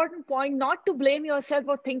an important point, not to blame yourself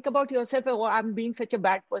or think about yourself, oh, I'm being such a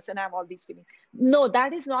bad person, I have all these feelings. No,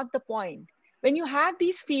 that is not the point. When you have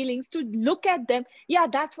these feelings, to look at them, yeah,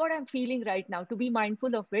 that's what I'm feeling right now, to be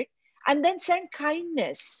mindful of it, and then send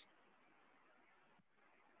kindness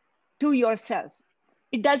to yourself.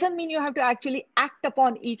 It doesn't mean you have to actually act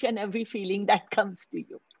upon each and every feeling that comes to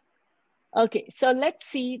you. Okay, so let's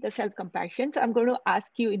see the self-compassion. So I'm going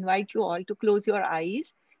to invite you all to close your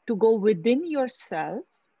eyes, to go within yourself.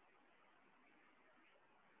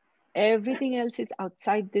 Everything else is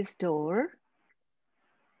outside this door.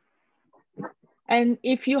 And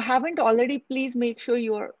if you haven't already, please make sure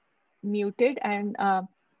you're muted, and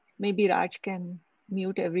maybe Raj can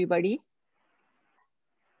mute everybody.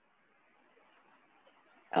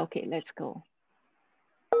 Okay, let's go.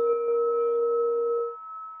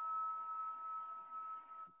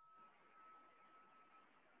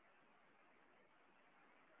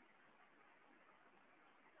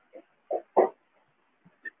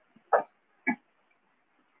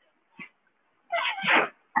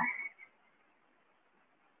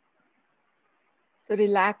 So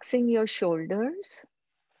relaxing your shoulders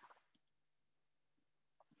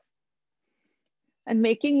and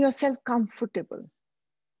making yourself comfortable.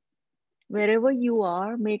 Wherever you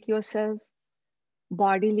are, make yourself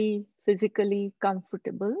bodily, physically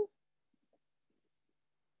comfortable.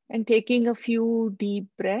 And taking a few deep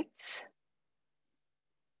breaths.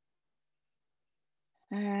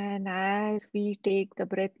 And as we take the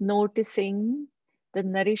breath, noticing the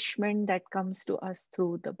nourishment that comes to us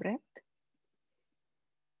through the breath.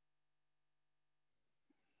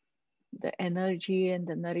 The energy and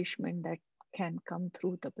the nourishment that can come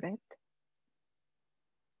through the breath.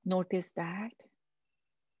 Notice that.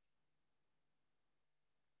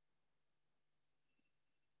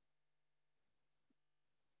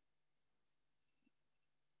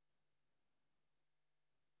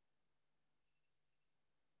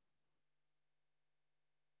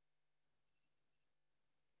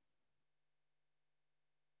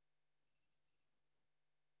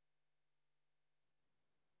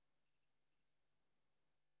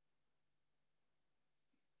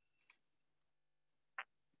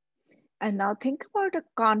 And now think about a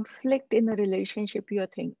conflict in a relationship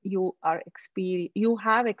you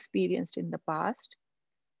have experienced in the past.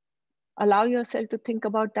 Allow yourself to think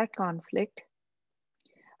about that conflict.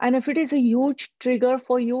 And if it is a huge trigger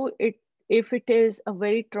for you, if it is a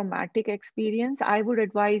very traumatic experience, I would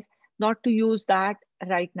advise not to use that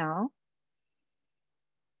right now,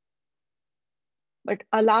 but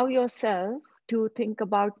allow yourself to think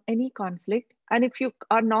about any conflict. And if you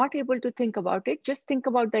are not able to think about it, just think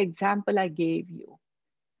about the example I gave you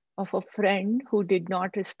of a friend who did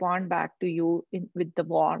not respond back to you with the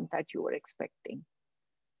warmth that you were expecting.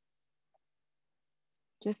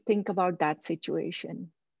 Just think about that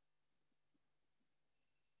situation.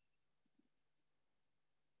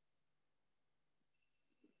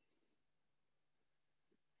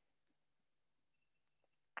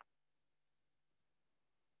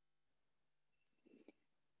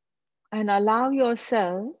 And allow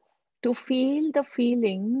yourself to feel the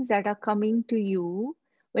feelings that are coming to you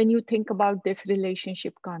when you think about this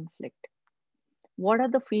relationship conflict. What are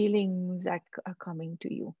the feelings that are coming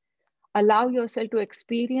to you? Allow yourself to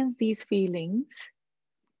experience these feelings.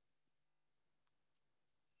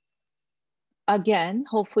 Again,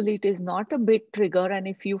 hopefully it is not a big trigger. And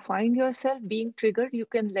if you find yourself being triggered, you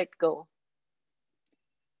can let go.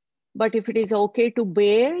 But if it is okay to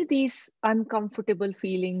bear these uncomfortable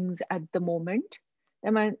feelings at the moment,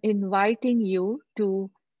 then I'm inviting you to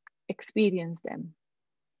experience them.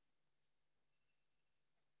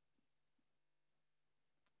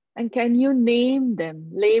 And can you name them,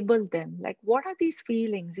 label them? Like, what are these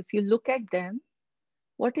feelings? If you look at them,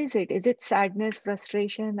 what is it? Is it sadness,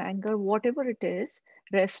 frustration, anger, whatever it is,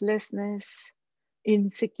 restlessness,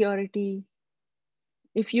 insecurity?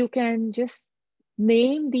 If you can just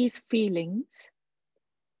name these feelings,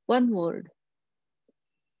 one word,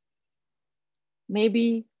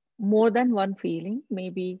 maybe more than one feeling,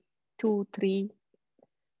 maybe two, three.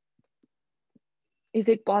 Is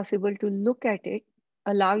it possible to look at it,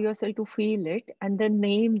 allow yourself to feel it, and then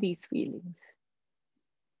name these feelings?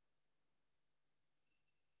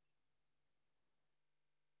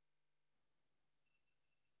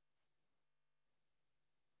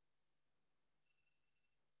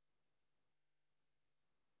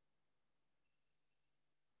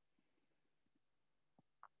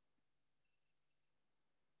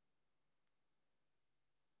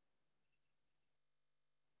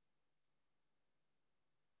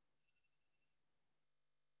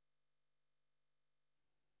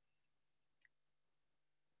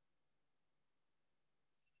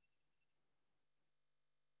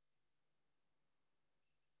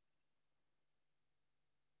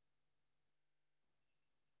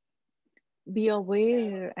 Be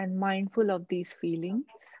aware and mindful of these feelings.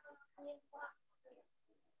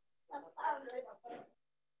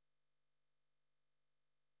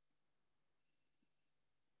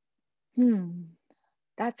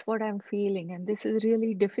 That's what I'm feeling, and this is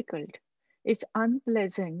really difficult. It's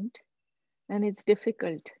unpleasant and it's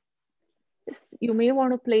difficult. You may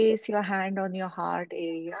want to place your hand on your heart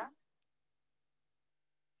area.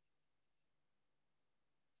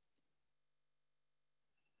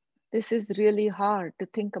 This is really hard to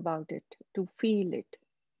think about it, to feel it.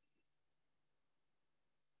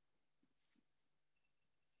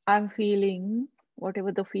 I'm feeling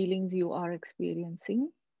whatever the feelings you are experiencing,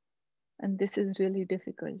 and this is really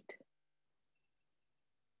difficult.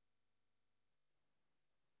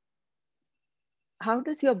 How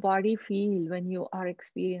does your body feel when you are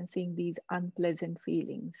experiencing these unpleasant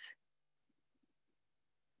feelings?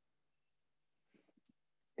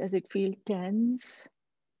 Does it feel tense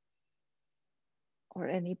or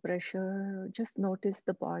any pressure? Just notice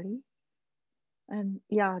the body. And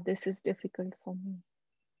yeah, this is difficult for me.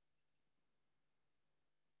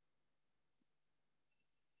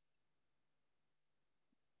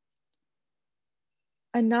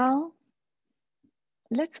 And now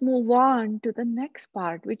let's move on to the next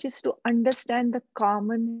part, which is to understand the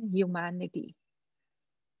common humanity.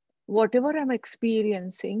 Whatever I'm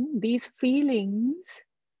experiencing, these feelings,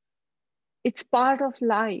 it's part of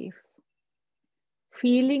life.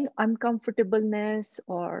 Feeling uncomfortableness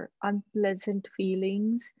or unpleasant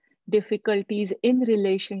feelings, difficulties in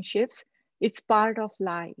relationships, it's part of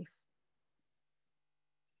life.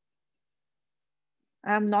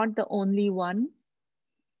 I'm not the only one.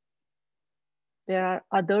 There are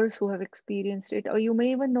others who have experienced it, or you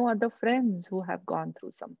may even know other friends who have gone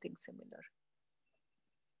through something similar.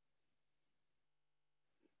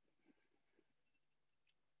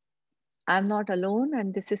 I'm not alone,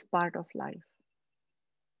 and this is part of life.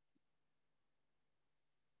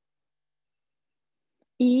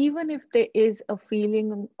 Even if there is a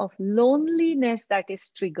feeling of loneliness that is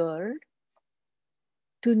triggered,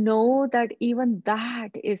 to know that even that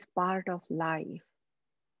is part of life.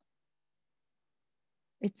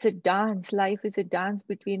 It's a dance. Life is a dance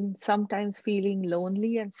between sometimes feeling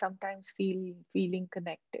lonely and sometimes feeling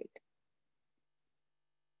connected.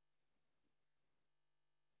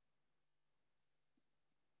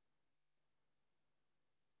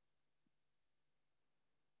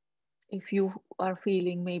 If you are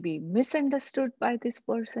feeling maybe misunderstood by this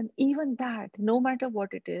person, even that, no matter what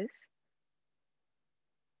it is,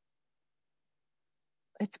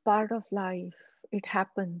 it's part of life. It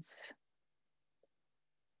happens.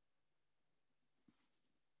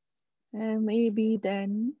 And maybe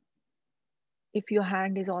then, if your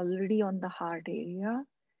hand is already on the heart area,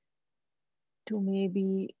 to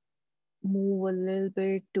maybe move a little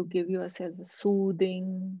bit to give yourself a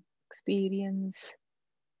soothing experience.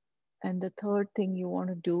 And the third thing you want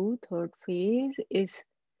to do, third phase, is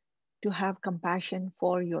to have compassion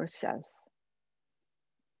for yourself.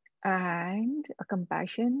 And a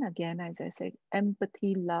compassion, again, as I said,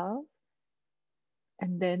 empathy, love,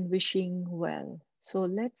 and then wishing well. So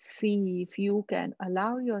let's see if you can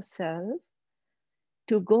allow yourself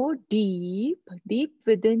to go deep, deep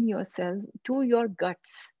within yourself to your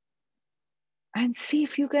guts and see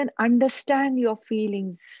if you can understand your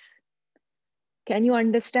feelings. Can you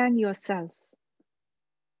understand yourself?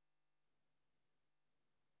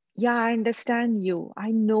 Yeah, I understand you.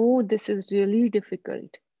 I know this is really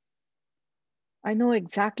difficult. I know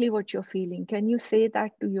exactly what you're feeling. Can you say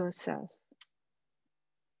that to yourself?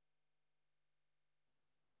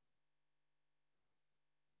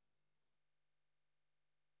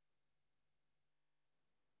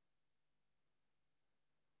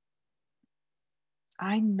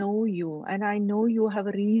 I know you, and I know you have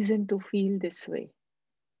a reason to feel this way.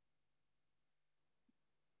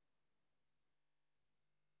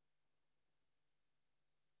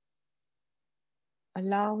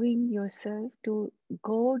 Allowing yourself to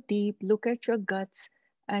go deep, look at your guts,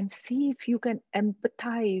 and see if you can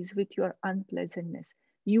empathize with your unpleasantness.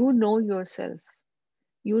 You know yourself,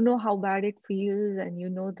 you know how bad it feels, and you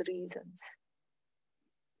know the reasons.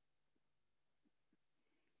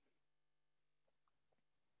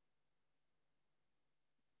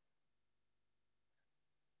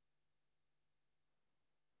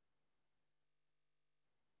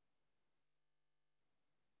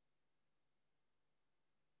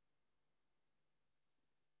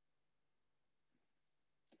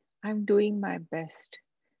 I'm doing my best.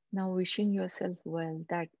 Now, wishing yourself well,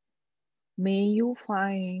 that may you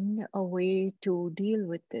find a way to deal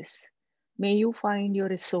with this. May you find your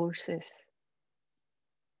resources.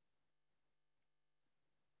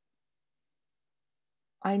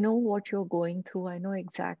 I know what you're going through. I know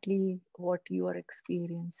exactly what you are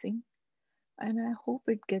experiencing. And I hope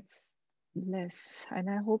it gets less. And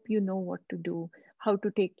I hope you know what to do, how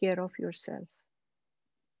to take care of yourself.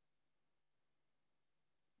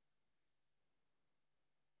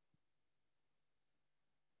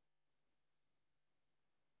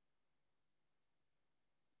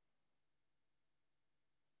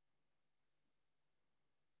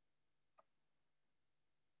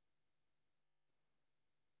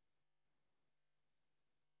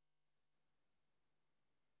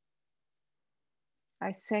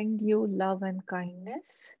 I send you love and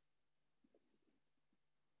kindness.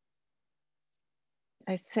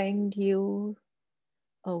 I send you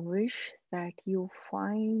a wish that you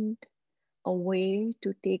find a way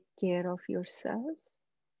to take care of yourself.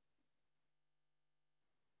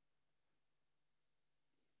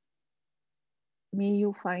 May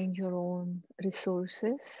you find your own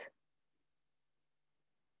resources.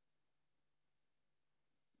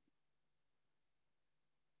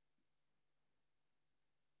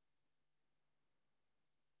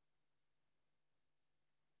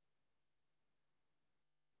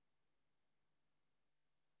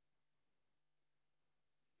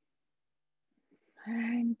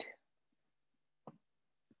 And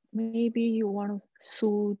maybe you want to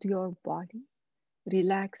soothe your body,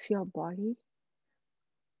 relax your body,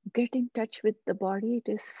 get in touch with the body.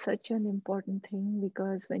 It is such an important thing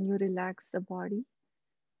because when you relax the body,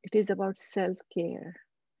 it is about self care.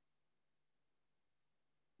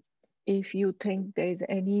 If you think there is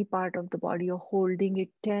any part of the body you're holding it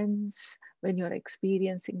tense when you're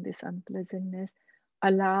experiencing this unpleasantness,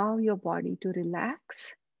 allow your body to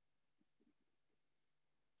relax.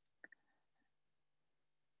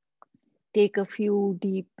 Take a few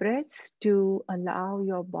deep breaths to allow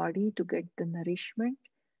your body to get the nourishment.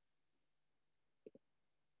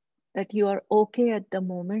 That you are okay at the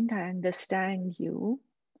moment. I understand you.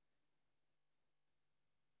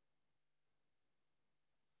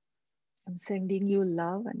 I'm sending you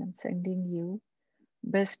love and I'm sending you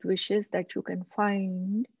Best wishes that you can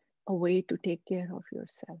find a way to take care of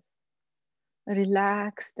yourself.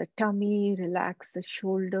 Relax the tummy, relax the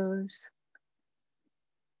shoulders.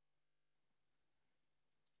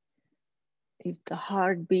 If the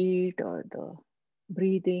heartbeat or the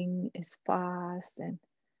breathing is fast, then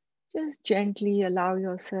just gently allow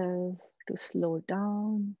yourself to slow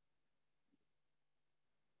down.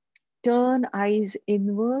 Turn eyes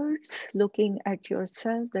inwards, looking at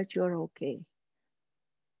yourself that you're okay.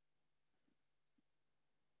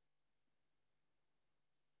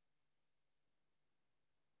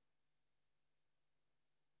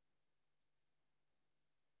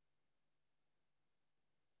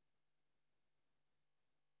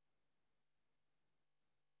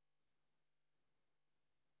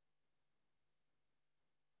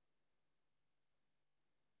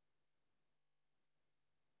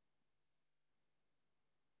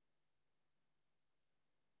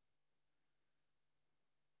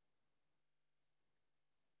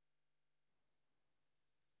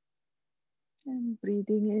 And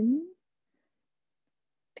breathing in,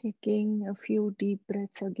 taking a few deep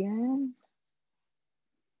breaths again.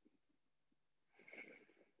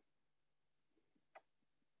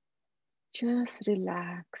 Just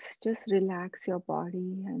relax your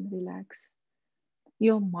body and relax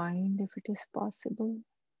your mind if it is possible.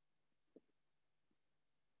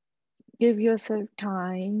 Give yourself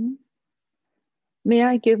time. May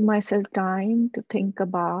I give myself time to think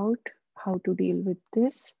about how to deal with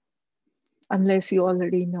this, unless you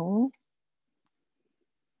already know.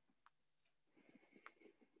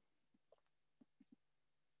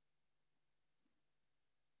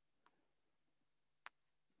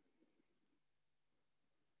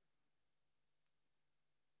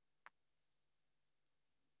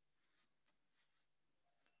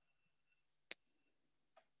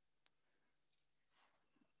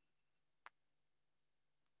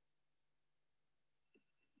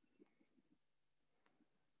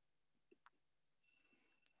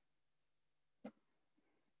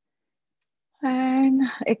 And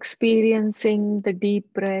experiencing the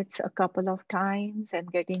deep breaths a couple of times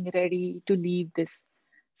and getting ready to leave this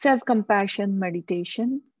self-compassion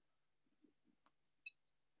meditation.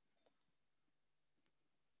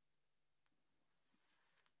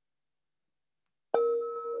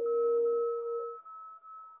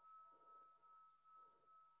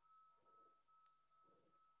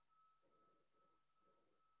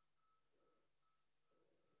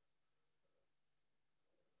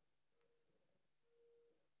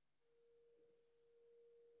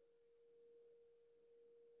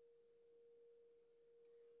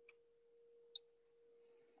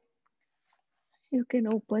 You can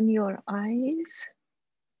open your eyes.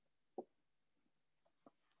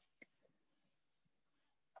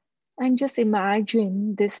 And just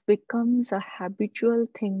imagine this becomes a habitual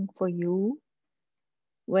thing for you.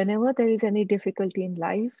 Whenever there is any difficulty in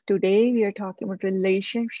life, today we are talking about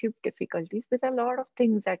relationship difficulties with a lot of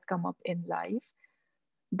things that come up in life.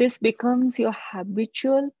 This becomes your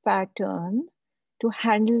habitual pattern to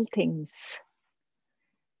handle things.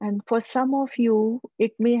 And for some of you,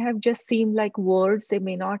 it may have just seemed like words. They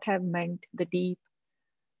may not have meant the deep,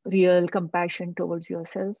 real compassion towards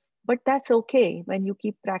yourself. But that's okay. When you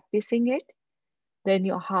keep practicing it, then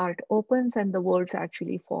your heart opens and the words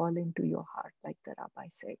actually fall into your heart, like the rabbi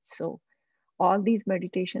said. So, all these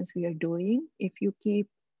meditations we are doing, if you keep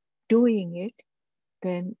doing it,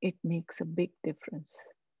 then it makes a big difference.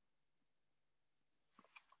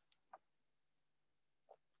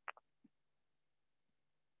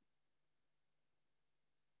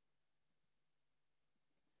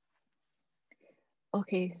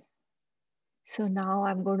 Okay, so now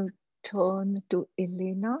I'm going to turn to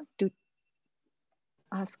Elena to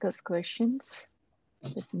ask us questions.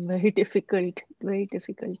 Very difficult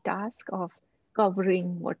task of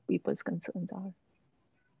covering what people's concerns are.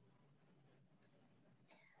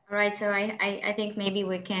 All right, so I think maybe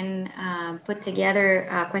we can put together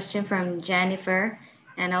a question from Jennifer,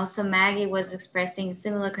 and also Maggie was expressing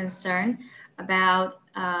similar concern about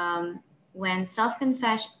when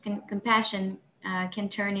compassion can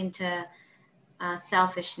turn into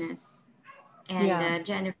selfishness. And Yeah.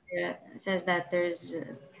 Jennifer says that there's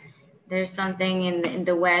something in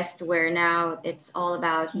the West where now it's all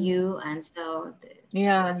about you, and so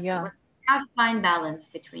Yeah, what's yeah. what how to find balance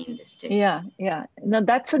between these two? Yeah, yeah. No,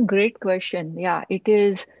 that's a great question. Yeah, it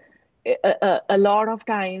is. A lot of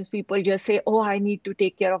times people just say, oh, I need to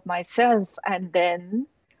take care of myself, and then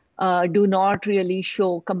do not really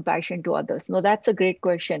show compassion to others. No, that's a great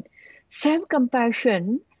question. Self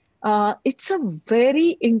compassion It's a very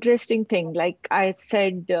interesting thing. Like I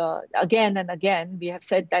said again and again, we have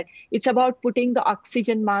said that it's about putting the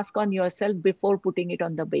oxygen mask on yourself before putting it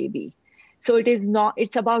on the baby. So it is not,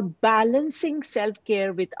 it's about balancing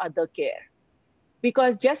self-care with other care.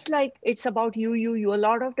 Because just like it's about you, a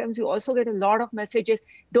lot of times you also get a lot of messages,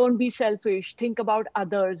 don't be selfish, think about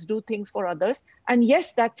others, do things for others. And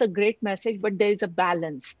yes, that's a great message, but there is a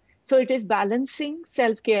balance. So it is balancing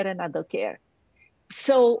self-care and other care.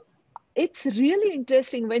 So it's really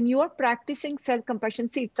interesting when you are practicing self-compassion.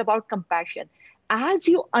 See, it's about compassion. As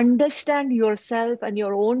you understand yourself and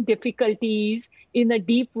your own difficulties in a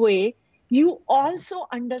deep way, you also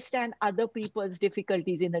understand other people's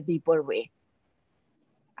difficulties in a deeper way.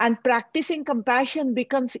 And practicing compassion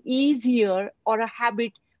becomes easier or a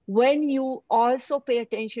habit when you also pay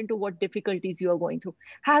attention to what difficulties you are going through.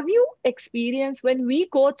 Have you experienced when we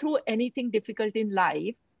go through anything difficult in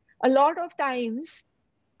life, a lot of times,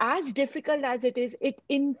 as difficult as it is, it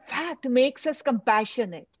in fact makes us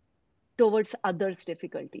compassionate towards others'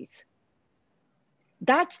 difficulties.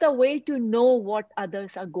 That's the way to know what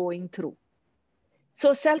others are going through.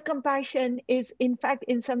 So self-compassion is in fact,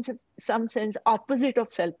 in some sense, opposite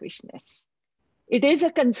of selfishness. It is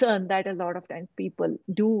a concern that a lot of times people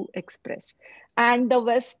do express. And the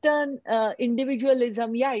Western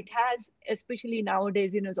individualism, yeah, it has, especially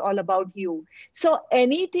nowadays, it's all about you. So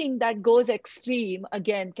anything that goes extreme,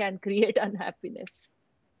 again, can create unhappiness.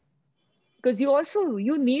 Because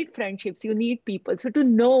you need friendships, you need people. So to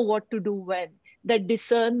know what to do when, that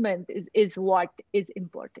discernment is what is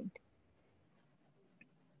important.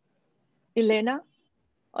 Elena?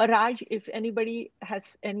 Or Raj, if anybody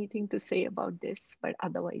has anything to say about this, but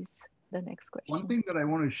otherwise, the next One question. thing that I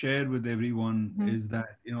want to share with everyone Mm-hmm. is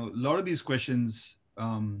that, a lot of these questions,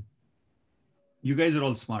 you guys are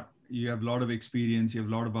all smart. You have a lot of experience, you have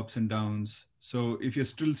a lot of ups and downs. So if you're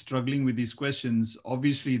still struggling with these questions,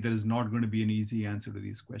 obviously there is not going to be an easy answer to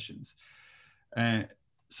these questions. Uh,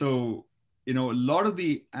 so, a lot of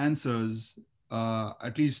the answers,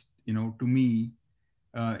 at least, to me,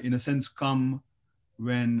 in a sense, come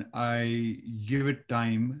when I give it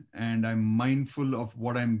time and I'm mindful of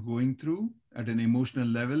what I'm going through at an emotional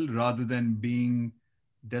level rather than being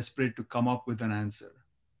desperate to come up with an answer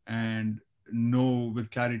and know with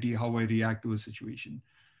clarity how I react to a situation.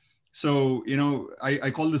 So, I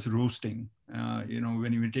call this roasting.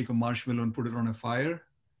 When you take a marshmallow and put it on a fire,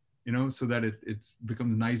 so that it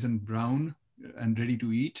becomes nice and brown and ready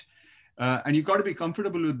to eat. And you've got to be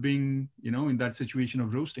comfortable with being, in that situation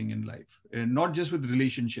of roasting in life, and not just with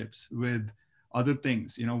relationships, with other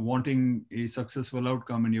things, wanting a successful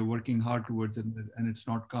outcome and you're working hard towards it and it's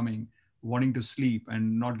not coming, wanting to sleep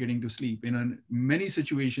and not getting to sleep. In many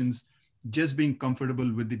situations, just being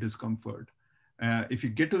comfortable with the discomfort. If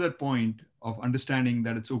you get to that point of understanding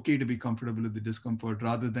that it's okay to be comfortable with the discomfort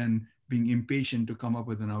rather than being impatient to come up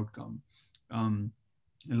with an outcome, um,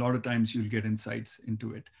 a lot of times you'll get insights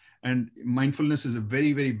into it. And mindfulness is a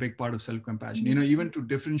very, very big part of self-compassion. Even to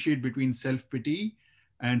differentiate between self-pity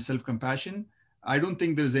and self-compassion, I don't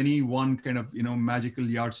think there's any one kind of magical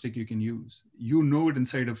yardstick you can use. It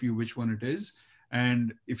inside of you which one it is.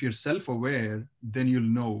 And if you're self-aware, then you'll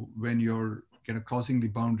know when you're kind of crossing the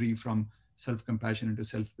boundary from self-compassion into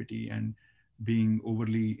self-pity and being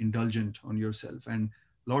overly indulgent on yourself. And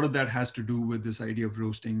a lot of that has to do with this idea of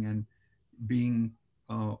roasting and being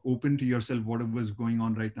open to yourself, whatever is going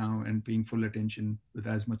on right now, and paying full attention with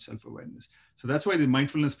as much self-awareness. So that's why the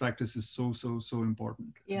mindfulness practice is so, so, so important.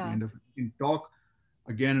 At the Yeah. end of it, you can talk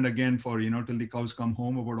again and again for, till the cows come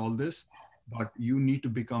home about all this, but you need to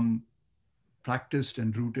become practiced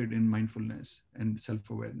and rooted in mindfulness and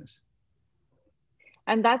self-awareness.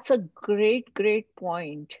 And that's a great, great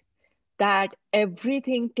point, that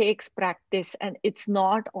everything takes practice and it's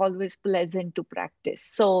not always pleasant to practice.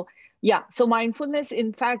 So, yeah, so mindfulness,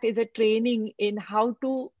 in fact, is a training in how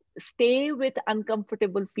to stay with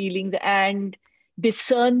uncomfortable feelings and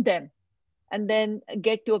discern them and then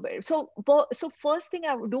get to a so first thing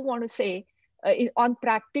I do want to say, on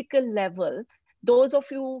practical level, those of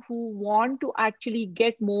you who want to actually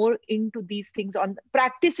get more into these things, on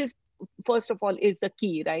practice is, first of all, is the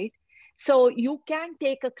key, right? So you can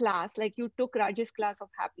take a class like you took Raj's class of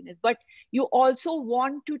happiness, but you also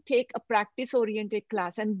want to take a practice oriented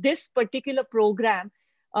class, and this particular program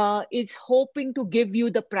is hoping to give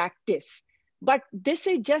you the practice. But this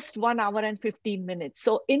is just 1 hour and 15 minutes.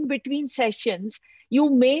 So in between sessions,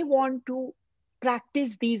 you may want to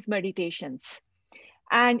practice these meditations.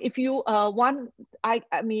 And if you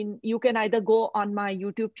I mean, you can either go on my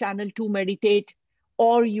YouTube channel to meditate,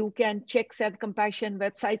 or you can check self-compassion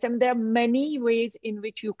websites. And there are many ways in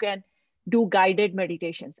which you can do guided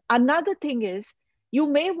meditations. Another thing is, you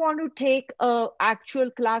may want to take a actual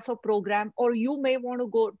class or program, or you may want to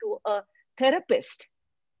go to a therapist.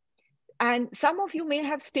 And some of you may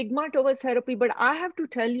have stigma towards therapy, but I have to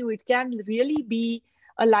tell you, it can really be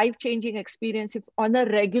a life-changing experience if on a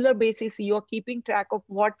regular basis you're keeping track of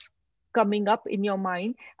what's coming up in your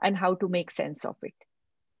mind and how to make sense of it.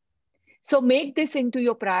 So make this into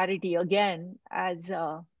your priority again, as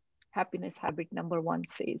happiness habit number 1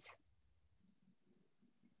 says.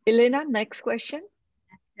 Elena, next question.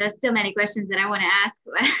 There's still many questions that I want to ask.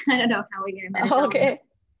 I don't know how we're going to manage all of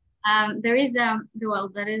them. There is well,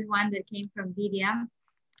 that is one that came from Vidya,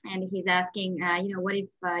 and he's asking, what if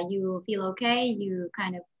you feel okay, you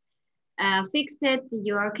kind of fix it,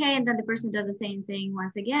 you're okay, and then the person does the same thing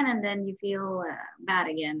once again, and then you feel bad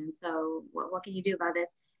again. And so what can you do about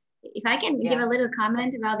this? If I can give a little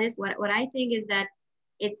comment about this, what I think is that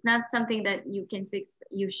it's not something that you can fix,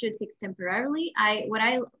 you should fix temporarily. What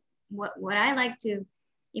I like to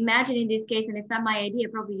imagine in this case, and it's not my idea,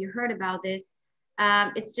 probably you heard about this,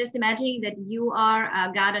 it's just imagining that you are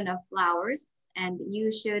a garden of flowers, and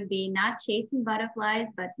you should be not chasing butterflies,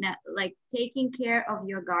 but not, like, taking care of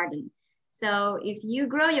your garden. So if you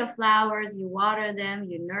grow your flowers, you water them,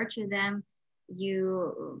 you nurture them,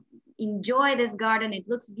 you enjoy this garden, it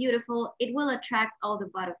looks beautiful, it will attract all the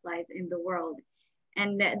butterflies in the world.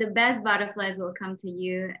 And the best butterflies will come to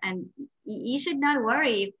you, and you should not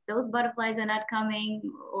worry if those butterflies are not coming,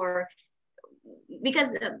 or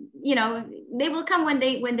because they will come when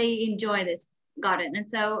they enjoy this garden. And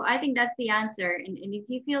so I think that's the answer. And if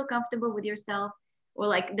you feel comfortable with yourself, or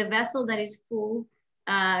like the vessel that is full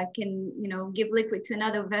can give liquid to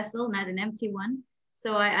another vessel, not an empty one.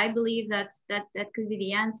 So I believe that could be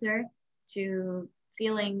the answer to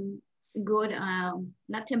feeling good,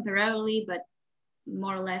 not temporarily, but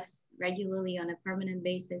more or less regularly on a permanent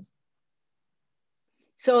basis.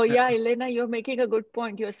 So yeah, Elena, you're making a good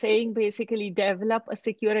point. You're saying basically develop a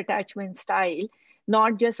secure attachment style,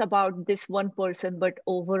 not just about this one person, but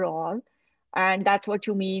overall. And that's what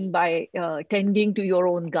you mean by tending to your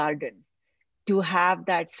own garden, to have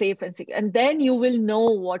that safe and secure. And then you will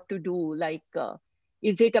know what to do. Like,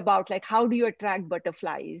 is it about like, how do you attract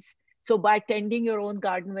butterflies? So by tending your own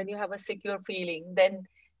garden, when you have a secure feeling, then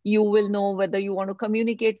you will know whether you want to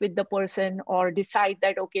communicate with the person or decide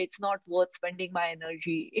that, okay, it's not worth spending my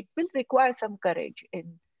energy. It will require some courage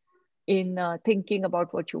in thinking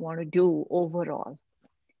about what you want to do overall.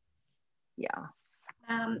 Yeah.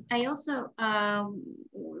 I also,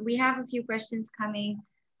 we have a few questions coming.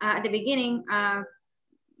 At the beginning,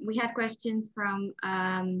 we had questions from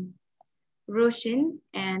Roshin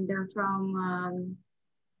and from,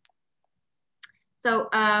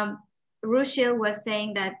 Rushil was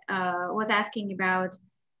saying that, was asking about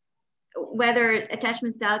whether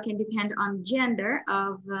attachment style can depend on gender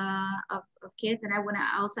of kids. And I want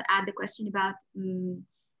to also add the question about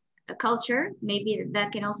a culture. Maybe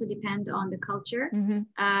that can also depend on the culture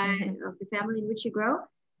of the family in which you grow.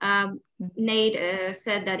 Nate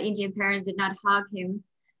said that Indian parents did not hug him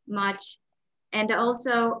much. And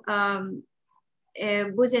also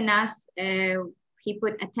Buzenas, he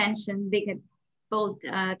put attention, big bold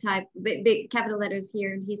type, big capital letters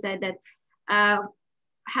here. And he said that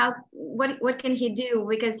what can he do?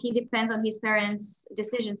 Because he depends on his parents'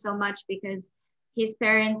 decision so much, because his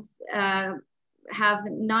parents have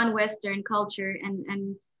non-Western culture,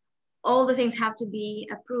 and all the things have to be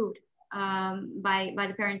approved by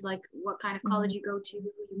the parents, like what kind of college you go to,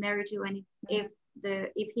 who you marry to, and if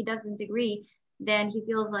he doesn't agree, then he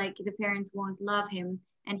feels like the parents won't love him,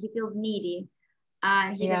 and he feels needy.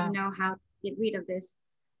 He doesn't know how to get rid of this.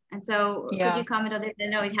 And so could you comment on this? I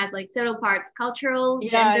know it has like several parts: cultural,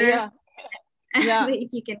 gender. If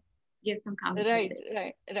you can give some comments on this.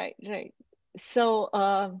 Right. So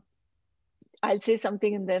I'll say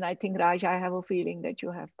something, and then I think, Raj, I have a feeling that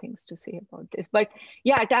you have things to say about this. But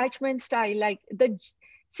yeah, attachment style, like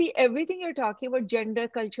see, everything you're talking about, gender,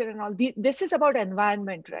 culture, and all, this is about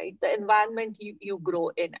environment, right? The environment you grow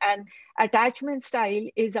in. And attachment style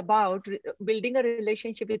is about building a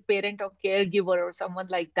relationship with parent or caregiver or someone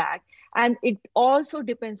like that. And it also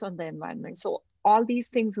depends on the environment. So all these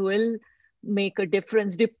things will make a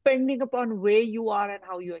difference depending upon where you are and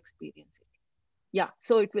how you experience it. Yeah,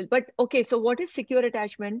 so it will. But okay, so what is secure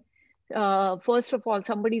attachment? First of all,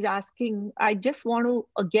 somebody's asking, I just want to,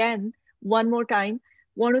 again, one more time,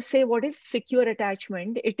 want to say what is secure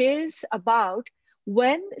attachment. It is about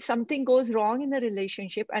when something goes wrong in the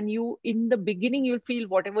relationship, and you, in the beginning, you'll feel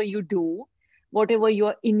whatever you do, whatever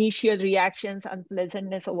your initial reactions,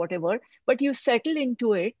 unpleasantness or whatever, but you settle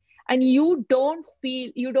into it. And you don't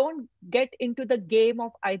get into the game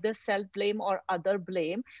of either self blame or other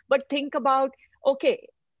blame, but think about, okay,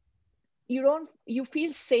 you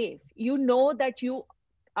feel safe, you know that you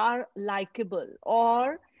are likable,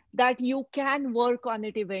 or that you can work on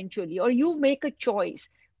it eventually, or you make a choice,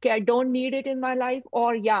 okay, I don't need it in my life,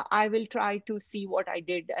 or yeah, I will try to see what I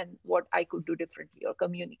did and what I could do differently or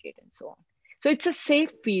communicate and so on. So it's a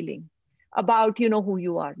safe feeling about who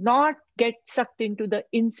you are, not get sucked into the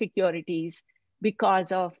insecurities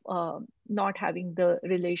because of not having the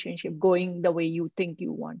relationship going the way you think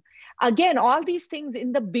you want. Again, all these things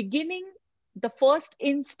in the beginning, the first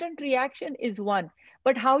instant reaction is one,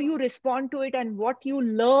 but how you respond to it and what you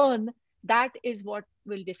learn, that is what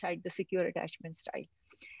will decide the secure attachment style.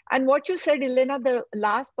 And what you said, Elena, the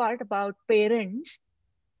last part about parents,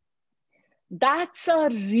 that's a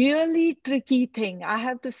really tricky thing. I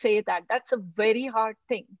have to say that that's a very hard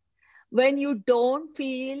thing. When you don't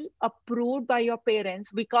feel approved by your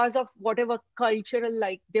parents because of whatever cultural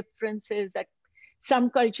like differences, that some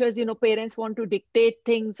cultures, parents want to dictate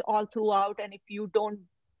things all throughout, and if you don't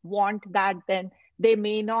want that, then they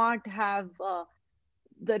may not have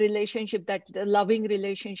the relationship, that the loving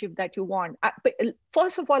relationship that you want.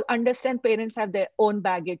 First of all, understand parents have their own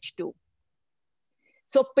baggage too.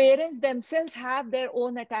 So parents themselves have their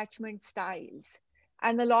own attachment styles,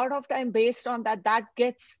 and a lot of time based on that, that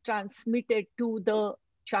gets transmitted to the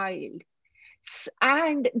child.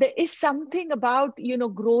 And there is something about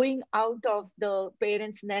growing out of the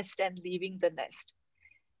parents' nest and leaving the nest.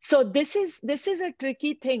 So this is a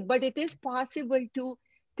tricky thing, but it is possible to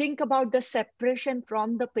think about the separation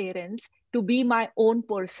from the parents, to be my own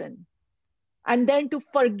person, and then to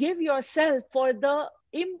forgive yourself for the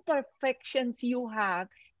imperfections you have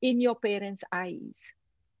in your parents' eyes.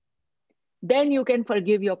 Then you can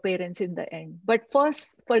forgive your parents in the end. But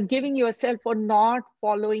first, forgiving yourself for not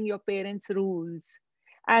following your parents' rules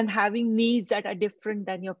and having needs that are different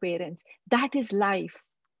than your parents. That is life.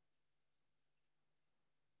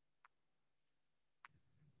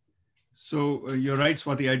 So you're right,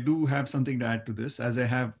 Swati. I do have something to add to this, as I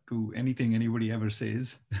have to anything anybody ever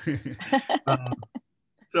says.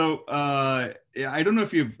 uh, yeah, I don't know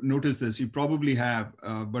if you've noticed this. You probably have,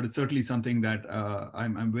 but it's certainly something that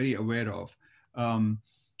I'm very aware of. Um,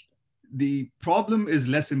 the problem is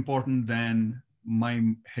less important than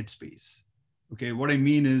my headspace. Okay, what I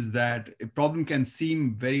mean is that a problem can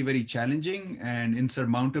seem very, very challenging and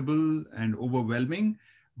insurmountable and overwhelming.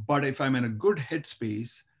 But if I'm in a good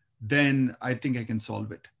headspace, then I think I can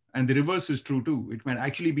solve it. And the reverse is true too. It might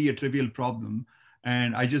actually be a trivial problem,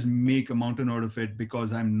 and I just make a mountain out of it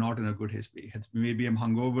because I'm not in a good headspace. Maybe I'm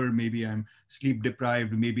hungover, maybe I'm sleep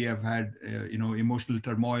deprived, maybe I've had emotional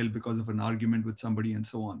turmoil because of an argument with somebody, and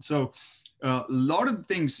so on. So a lot of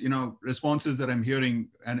things, responses that I'm hearing,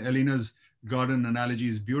 and Elena's garden analogy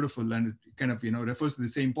is beautiful, and it kind of refers to the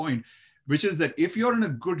same point, which is that if you're in a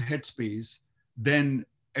good headspace, then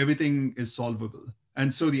everything is solvable.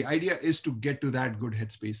 And so the idea is to get to that good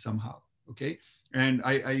headspace somehow. Okay. And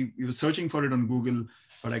I was searching for it on Google,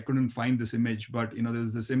 but I couldn't find this image. But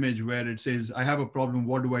there's this image where it says, I have a problem,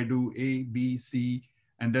 what do I do? A, B, C,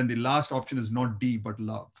 and then the last option is not D, but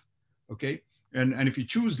love. Okay. And if you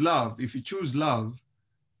choose love,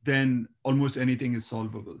 then almost anything is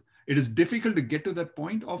solvable. It is difficult to get to that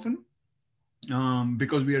point often,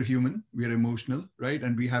 because we are human, we are emotional, right?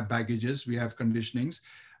 And we have baggages, we have conditionings.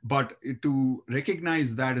 But to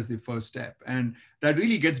recognize that is the first step. And that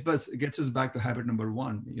really gets us back to habit number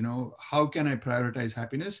one. How can I prioritize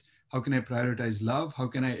happiness? How can I prioritize love? How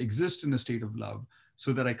can I exist in a state of love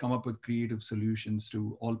so that I come up with creative solutions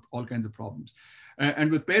to all kinds of problems? And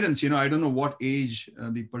with parents, I don't know what age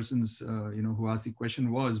the person's, who asked the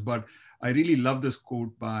question was, but I really love this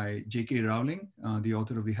quote by J.K. Rowling, the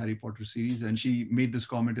author of the Harry Potter series. And she made this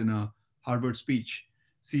comment in a Harvard speech.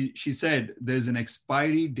 She said, there's an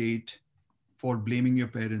expiry date for blaming your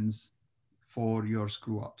parents for your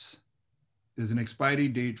screw ups. There's an expiry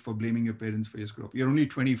date for blaming your parents for your screw up. You're only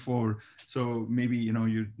 24, so maybe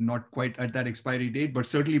you're not quite at that expiry date, but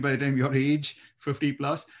certainly by the time your age 50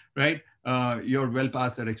 plus, right, you're well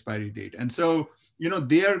past that expiry date. And so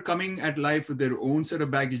they are coming at life with their own set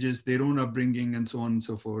of baggages, their own upbringing, and so on and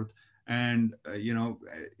so forth. And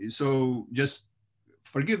so just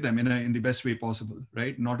forgive them in the best way possible,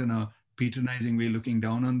 right? Not in a patronizing way, looking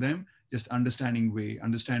down on them, just understand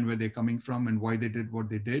where they're coming from and why they did what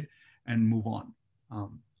they did, and move on.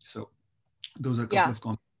 So those are a couple Yeah, of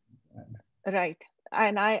comments. right.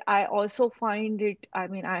 And I also find it, I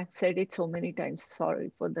mean, I've said it so many times,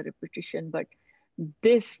 sorry for the repetition, but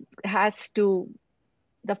this has to,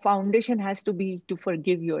 the foundation has to be to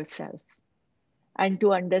forgive yourself. and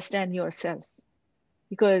to understand yourself.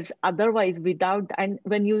 Because otherwise, without, and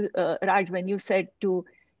when you, Raj, when you said to,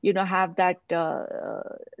 have that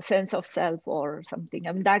sense of self or something,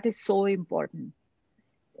 I mean, that is so important.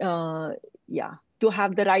 Yeah, to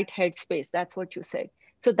have the right headspace. That's what you said.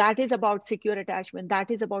 So that is about secure attachment.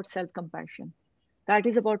 That is about self-compassion. That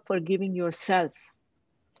is about forgiving yourself.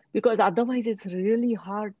 Because otherwise it's really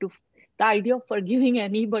hard to, the idea of forgiving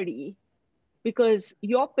anybody, because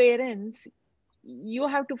your parents, you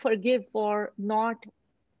have to forgive for not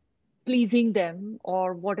pleasing them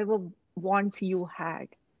or whatever wants you had.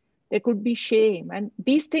 There could be shame, and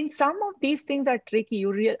these things, some of these things are tricky.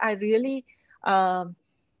 I really um,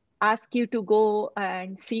 ask you to go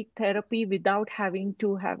and seek therapy without having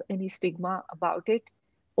to have any stigma about it,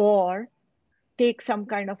 or take some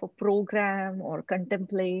kind of a program or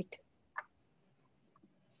contemplate.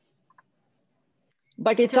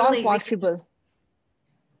 But it's all possible.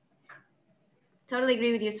 Totally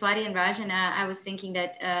agree with you, Swati and Raj. And I was thinking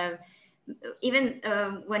that even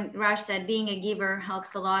when Raj said being a giver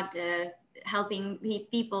helps a lot, helping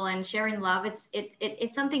people and sharing love, it's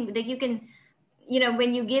something that you can,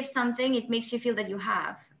 when you give something, it makes you feel that you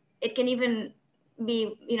have. It can even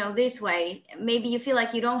be, this way. Maybe you feel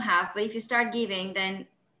like you don't have, but if you start giving, then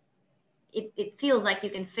it feels like you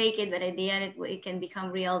can fake it, but at the end, it can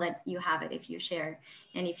become real that you have it if you share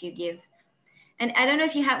and if you give. And I don't know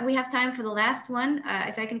if we have time for the last one.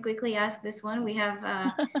 If I can quickly ask this one, we have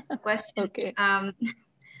a question. Okay.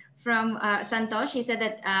 From Santosh. He said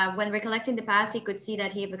that when recollecting the past, he could see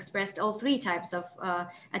that he have expressed all three types of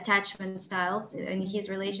attachment styles in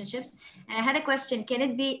his relationships. And I had a question: can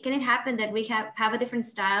it happen that we have a different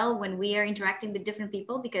style when we are interacting with different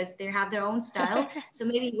people because they have their own style? So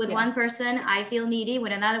maybe with one person I feel needy,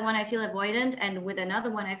 with another one I feel avoidant, and with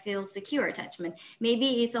another one I feel secure attachment.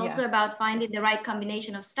 Maybe it's also about finding the right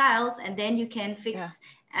combination of styles, and then you can fix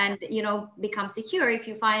and become secure if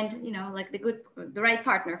you find like the right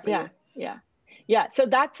partner for you. Yeah, so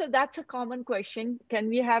that's a common question. Can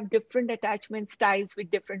we have different attachment styles with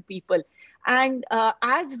different people? And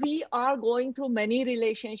as we are going through many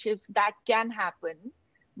relationships, that can happen,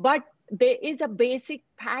 but there is a basic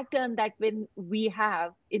pattern that when we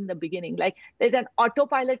have in the beginning, like there's an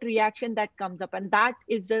autopilot reaction that comes up, and that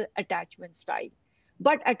is the attachment style.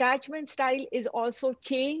 But attachment style is also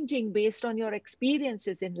changing based on your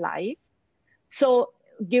experiences in life. So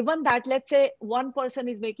given that, let's say one person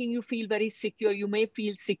is making you feel very secure, you may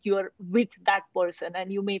feel secure with that person,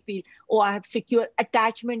 and you may feel, oh, I have secure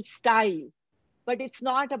attachment style. But it's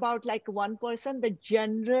not about like one person, the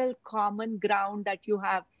general common ground that you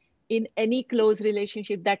have in any close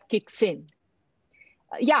relationship that kicks in.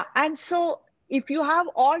 Yeah, and so if you have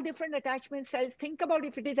all different attachment styles, think about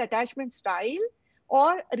if it is attachment style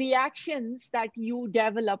or reactions that you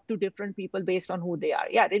develop to different people based on who they are.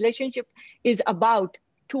 Yeah, relationship is about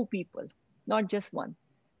two people, not just one.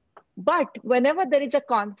 But whenever there is a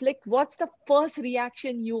conflict, what's the first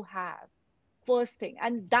reaction you have? First thing,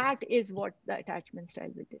 and that is what the attachment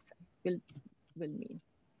style will decide, will mean.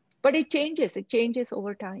 But it changes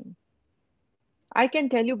over time. I can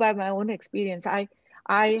tell you by my own experience, I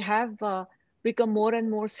have become more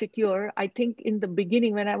and more secure. I think in the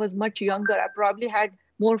beginning, when I was much younger, I probably had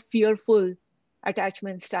more fearful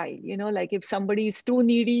attachment style. Like if somebody is too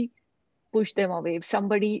needy, push them away. If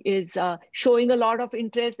somebody is showing a lot of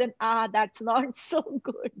interest, then that's not so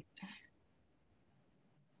good.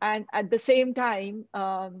 And at the same time,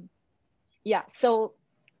 so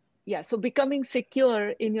becoming secure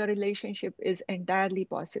in your relationship is entirely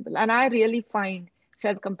possible. And I really find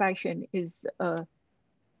self-compassion is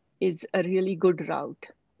a really good route.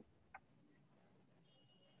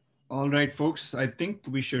 All right, folks, I think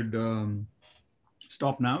we should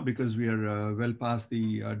stop now because we are well past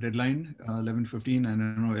the deadline, 11:15, and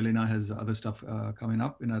I know Elena has other stuff coming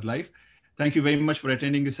up in her life. Thank you very much for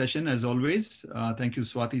attending the session, as always. Thank you,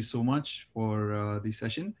 Swati, so much for the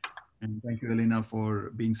session. And thank you, Elena,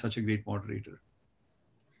 for being such a great moderator.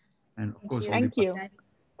 And of course, thank you.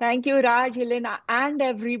 Thank you, Raj, Elena, and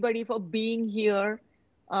everybody for being here.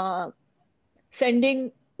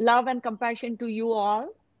 Sending love and compassion to you all,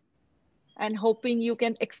 and hoping you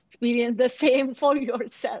can experience the same for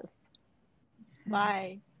yourself.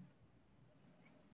 Bye.